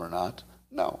problem or not?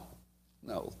 No,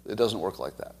 it doesn't work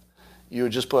like that. You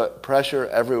would just put pressure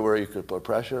everywhere you could put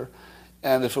pressure.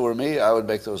 And if it were me, I would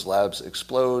make those labs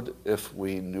explode if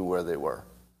we knew where they were.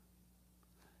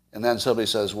 And then somebody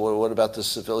says, well, what about the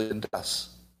civilian deaths?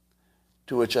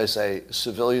 To which I say,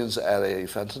 civilians at a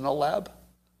fentanyl lab?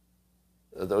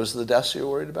 Are those the deaths you're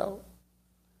worried about?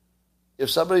 If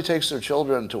somebody takes their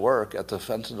children to work at the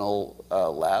fentanyl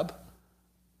lab,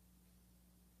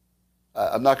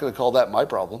 I'm not going to call that my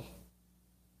problem.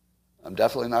 I'm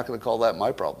definitely not going to call that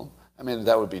my problem. I mean,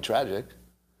 that would be tragic.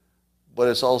 But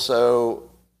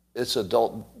it's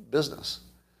adult business.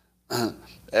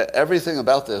 Everything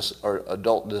about this are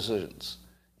adult decisions.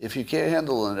 If you can't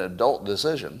handle an adult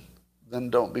decision, then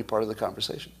don't be part of the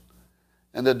conversation.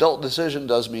 An adult decision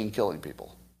does mean killing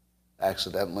people.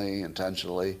 Accidentally,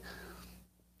 intentionally.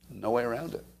 No way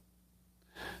around it.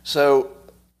 So,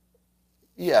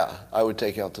 yeah, I would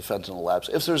take out the fentanyl labs.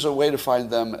 If there's a way to find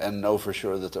them and know for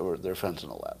sure that they're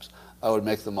fentanyl labs, I would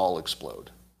make them all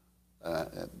explode.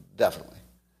 Definitely.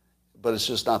 But it's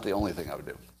just not the only thing I would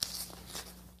do.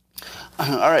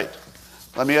 All right.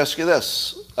 Let me ask you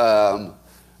this.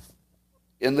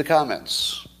 In the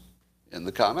comments,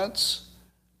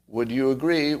 would you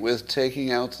agree with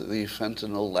taking out the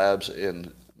fentanyl labs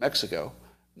in Mexico?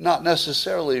 Not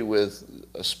necessarily with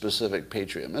a specific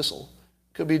Patriot missile.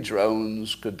 Could be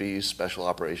drones, could be special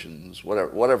operations,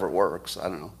 whatever works. I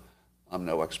don't know. I'm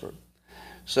no expert.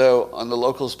 So on the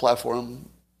Locals platform,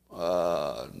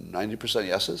 90%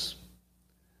 yeses.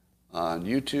 On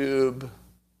YouTube,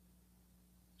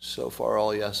 so far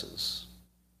all yeses.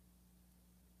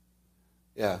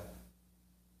 Yeah.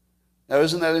 Now,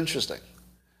 isn't that interesting?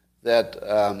 That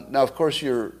now, of course,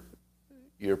 you're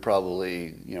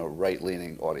probably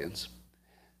right-leaning audience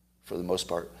for the most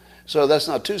part, so that's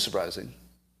not too surprising.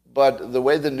 But the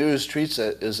way the news treats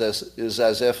it is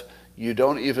as if you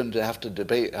don't even have to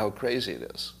debate how crazy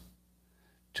it is.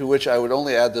 To which I would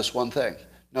only add this one thing.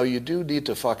 No, you do need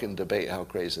to fucking debate how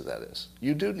crazy that is.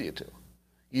 You do need to.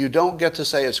 You don't get to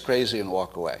say it's crazy and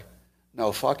walk away.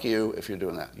 No, fuck you if you're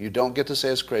doing that. You don't get to say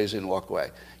it's crazy and walk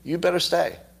away. You better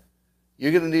stay.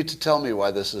 You're going to need to tell me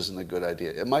why this isn't a good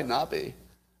idea. It might not be.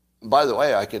 And by the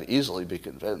way, I could easily be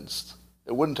convinced.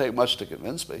 It wouldn't take much to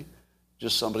convince me.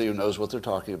 Just somebody who knows what they're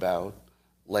talking about,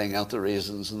 laying out the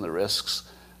reasons and the risks.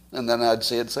 And then I'd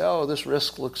see it and say, oh, this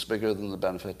risk looks bigger than the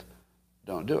benefit.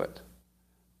 Don't do it.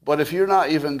 But if you're not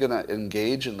even going to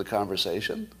engage in the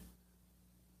conversation,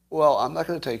 well, I'm not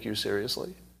going to take you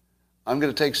seriously. I'm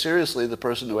going to take seriously the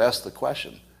person who asked the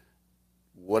question.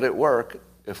 Would it work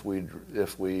if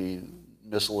we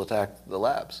missile attacked the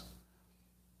labs?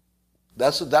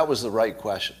 That was the right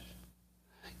question.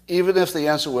 Even if the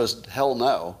answer was hell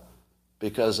no,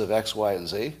 because of X, Y, and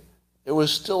Z, it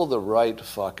was still the right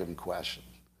fucking question.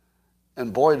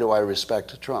 And boy, do I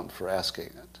respect Trump for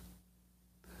asking it.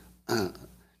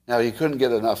 Now, he couldn't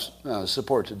get enough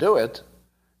support to do it,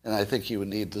 and I think he would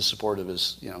need the support of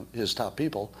his top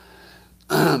people.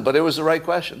 But it was the right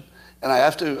question. And I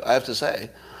have to say,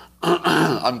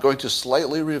 I'm going to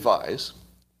slightly revise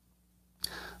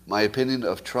my opinion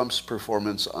of Trump's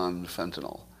performance on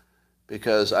fentanyl,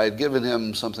 because I had given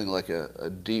him something like a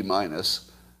D-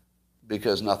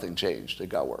 because nothing changed. It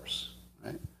got worse,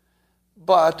 right?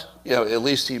 But, at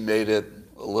least he made it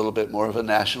a little bit more of a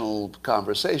national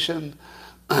conversation.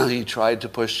 He tried to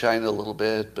push China a little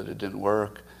bit, but it didn't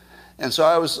work. And so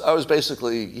I was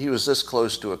basically, he was this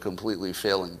close to a completely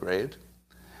failing grade.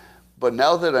 But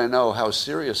now that I know how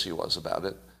serious he was about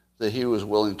it, that he was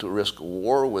willing to risk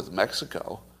war with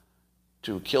Mexico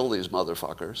to kill these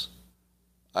motherfuckers,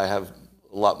 I have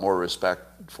a lot more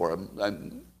respect for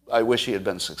him. I wish he had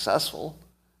been successful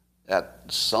at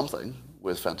something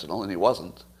with fentanyl, and he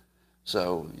wasn't.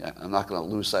 So I'm not going to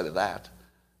lose sight of that.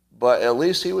 But at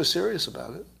least he was serious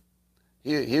about it.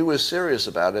 He was serious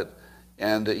about it,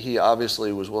 and he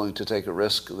obviously was willing to take a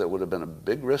risk that would have been a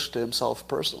big risk to himself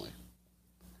personally.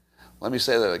 Let me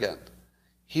say that again.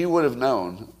 He would have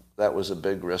known that was a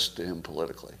big risk to him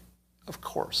politically. Of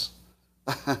course.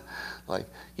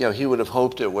 He would have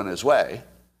hoped it went his way,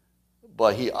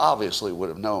 but he obviously would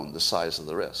have known the size of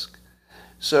the risk.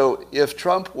 So if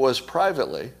Trump was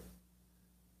privately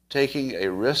taking a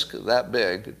risk that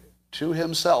big to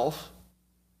himself,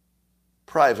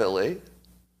 privately,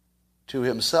 to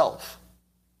himself,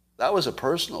 that was a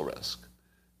personal risk.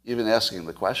 Even asking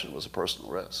the question was a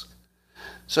personal risk.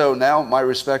 So now my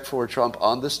respect for Trump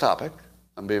on this topic,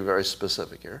 I'm being very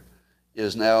specific here,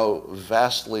 is now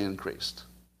vastly increased,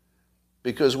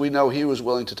 because we know he was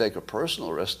willing to take a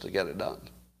personal risk to get it done.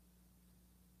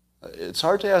 It's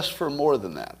hard to ask for more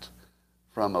than that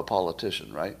from a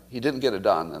politician, right? He didn't get it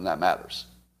done, and that matters.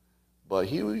 But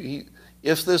he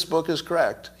if this book is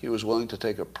correct, he was willing to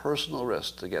take a personal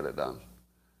risk to get it done,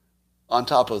 on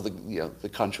top of the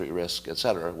country risk, et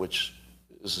cetera, which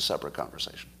is a separate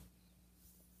conversation.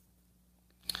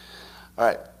 All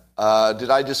right. Did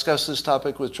I discuss this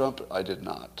topic with Trump? I did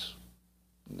not.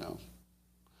 No,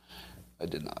 I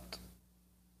did not.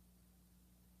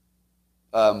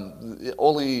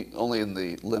 Only in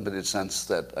the limited sense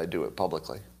that I do it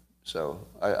publicly. So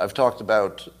I've talked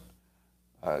about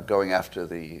going after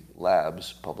the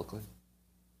labs publicly.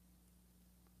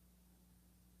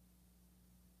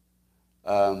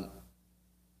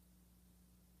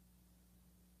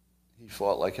 He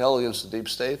fought like hell against the deep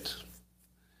state.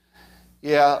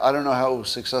 Yeah, I don't know how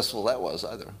successful that was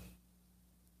either.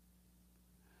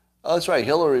 Oh, that's right.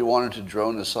 Hillary wanted to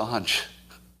drone Assange.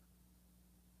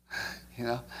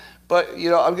 But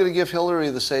I'm going to give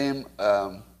Hillary the same,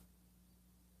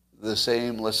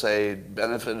 let's say,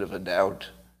 benefit of a doubt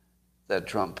that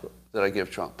I give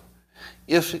Trump.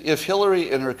 If Hillary,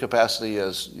 in her capacity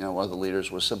as one of the leaders,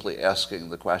 was simply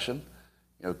asking the question,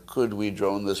 could we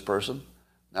drone this person?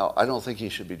 Now, I don't think he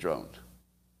should be droned.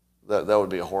 That would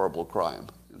be a horrible crime,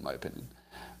 in my opinion.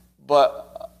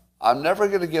 But I'm never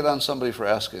going to get on somebody for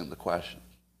asking the question.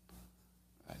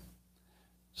 Right?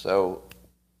 So,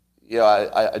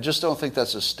 I just don't think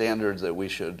that's a standard that we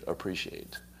should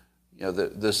appreciate.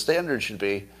 The standard should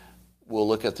be, we'll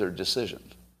look at their decision,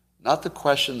 not the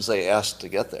questions they asked to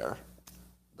get there.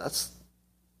 That's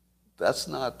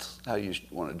not how you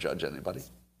want to judge anybody.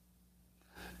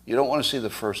 You don't want to see the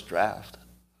first draft.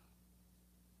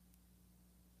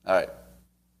 All right.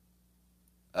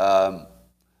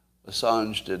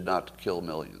 Assange did not kill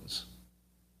millions.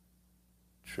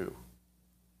 True.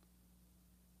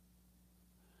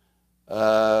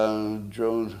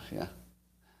 Drone, yeah.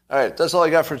 All right, that's all I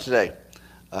got for today.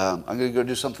 I'm going to go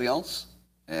do something else.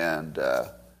 And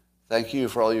thank you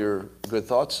for all your good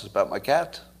thoughts about my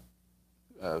cat.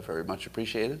 Very much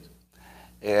appreciated.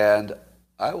 And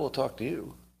I will talk to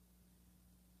you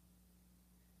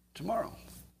tomorrow.